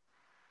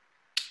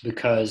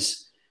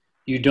because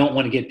you don't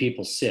want to get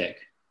people sick.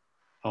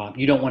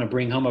 You don't want to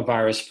bring home a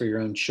virus for your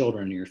own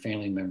children or your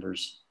family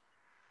members.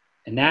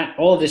 And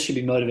all of this should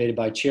be motivated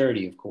by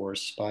charity, of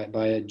course,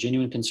 by a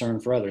genuine concern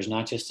for others,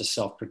 not just a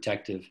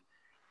self-protective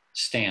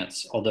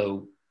stance,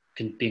 although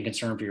being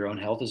concerned for your own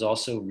health is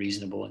also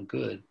reasonable and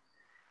good.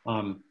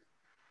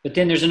 But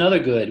then there's another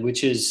good,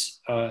 which is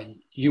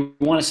you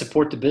want to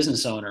support the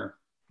business owner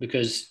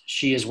because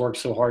she has worked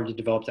so hard to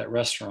develop that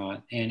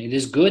restaurant. And it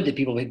is good that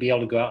people may be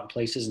able to go out in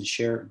places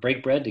and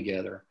break bread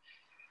together.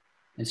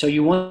 And so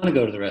you want to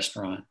go to the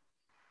restaurant.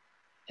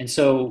 And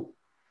so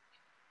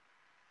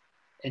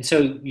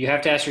you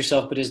have to ask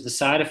yourself, but is the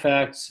side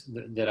effect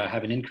that I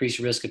have an increased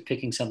risk of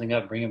picking something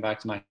up, bringing it back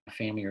to my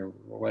family or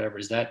whatever,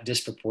 is that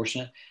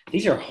disproportionate?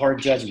 These are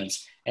hard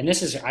judgments. And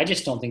I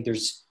just don't think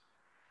there's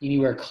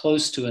anywhere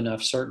close to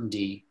enough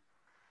certainty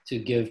to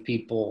give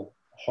people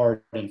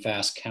hard and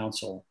fast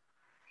counsel.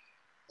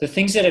 The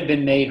things that have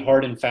been made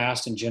hard and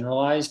fast and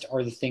generalized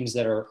are the things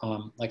that are,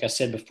 like I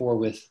said before,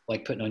 with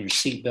like putting on your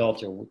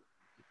seatbelt or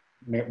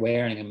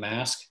wearing a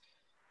mask.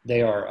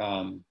 They're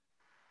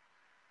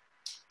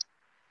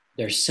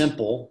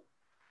simple,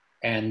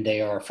 and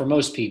they are, for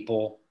most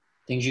people,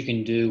 things you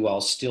can do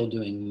while still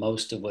doing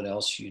most of what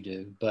else you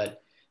do.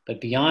 But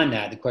beyond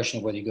that, the question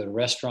of whether you go to a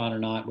restaurant or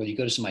not, whether you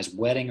go to somebody's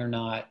wedding or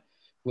not,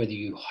 whether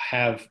you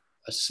have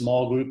a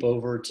small group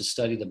over to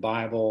study the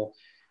Bible,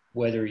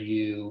 whether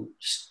you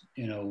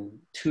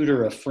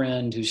tutor a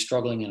friend who's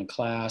struggling in a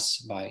class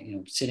by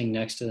sitting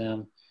next to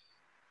them,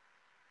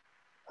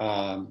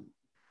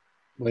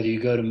 whether you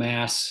go to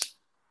mass,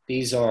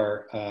 these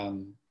are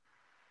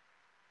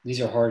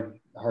hard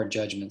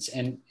judgments.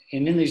 And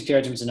in these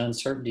judgments and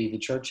uncertainty, the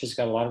church has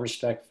got a lot of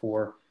respect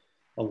for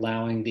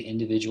allowing the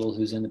individual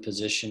who's in the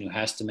position who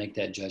has to make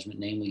that judgment,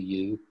 namely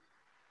you,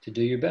 to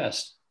do your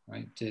best,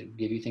 right? To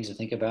give you things to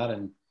think about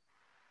and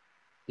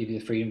give you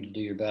the freedom to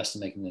do your best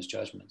in making those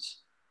judgments.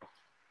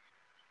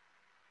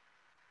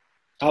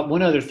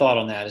 One other thought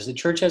on that is the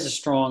church has a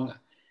strong,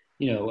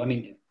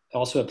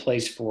 also a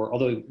place for,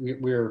 although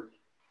we're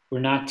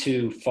not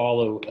to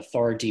follow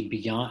authority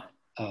beyond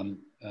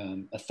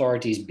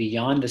authorities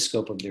beyond the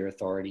scope of their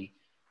authority.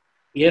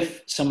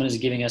 If someone is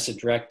giving us a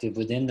directive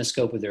within the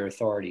scope of their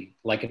authority,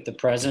 like if the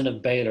president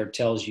of Baylor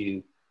tells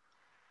you,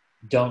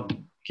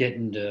 don't get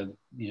into,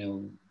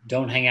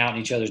 don't hang out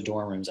in each other's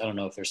dorm rooms. I don't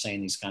know if they're saying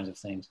these kinds of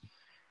things,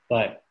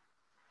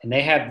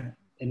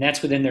 and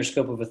that's within their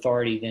scope of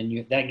authority,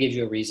 then that gives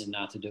you a reason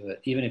not to do it,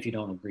 even if you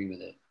don't agree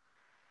with it.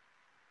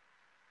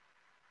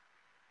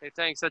 Hey,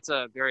 thanks. That's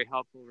a very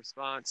helpful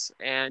response.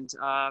 And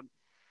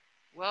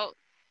well,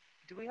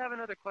 do we have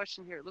another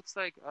question here? It looks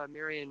like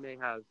Marion may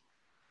have.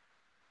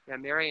 Yeah,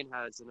 Marion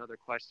has another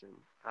question.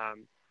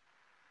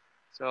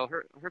 So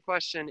her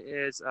question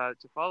is,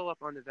 to follow up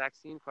on the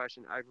vaccine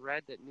question, I've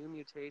read that new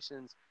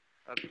mutations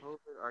of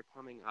COVID are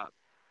coming up.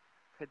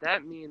 Could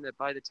that mean that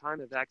by the time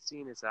the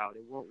vaccine is out,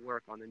 it won't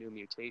work on the new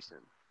mutation?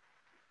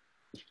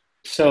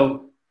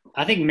 So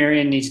I think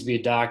Marion needs to be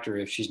a doctor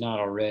if she's not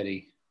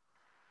already.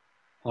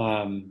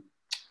 But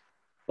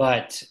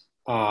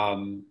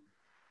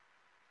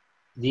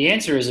the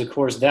answer is, of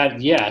course,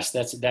 that yes,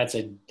 that's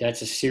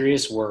a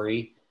serious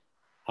worry.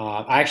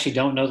 I actually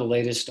don't know the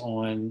latest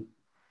on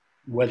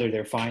whether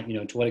they're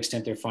finding, to what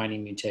extent they're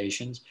finding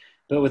mutations.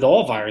 But with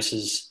all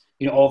viruses,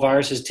 all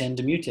viruses tend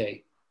to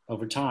mutate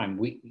over time.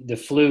 The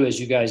flu, as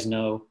you guys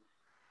know,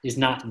 is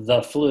not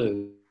the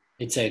flu.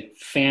 It's a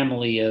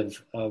family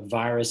of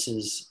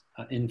viruses,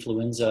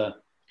 influenza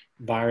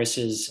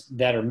viruses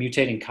that are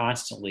mutating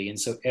constantly. And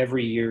so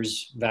every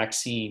year's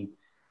vaccine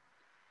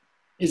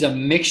is a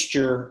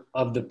mixture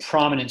of the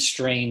prominent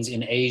strains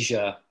in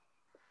Asia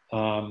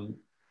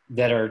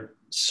that are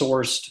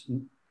sourced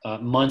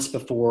months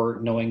before,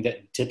 knowing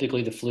that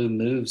typically the flu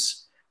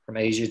moves from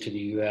Asia to the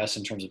US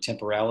in terms of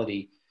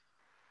temporality,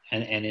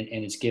 and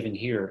it's given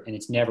here, and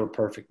it's never a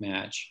perfect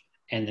match.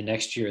 And the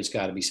next year it's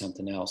got to be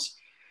something else.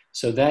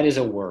 So that is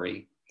a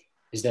worry,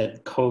 is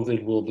that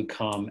COVID will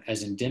become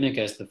as endemic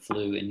as the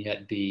flu and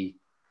yet be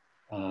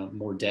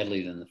more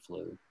deadly than the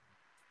flu.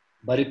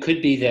 But it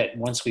could be that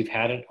once we've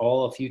had it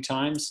all a few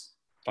times,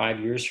 5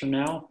 years from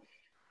now,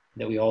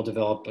 that we all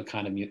develop a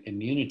kind of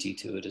immunity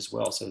to it as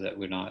well, so that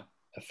we're not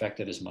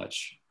affected as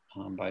much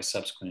by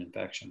subsequent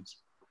infections.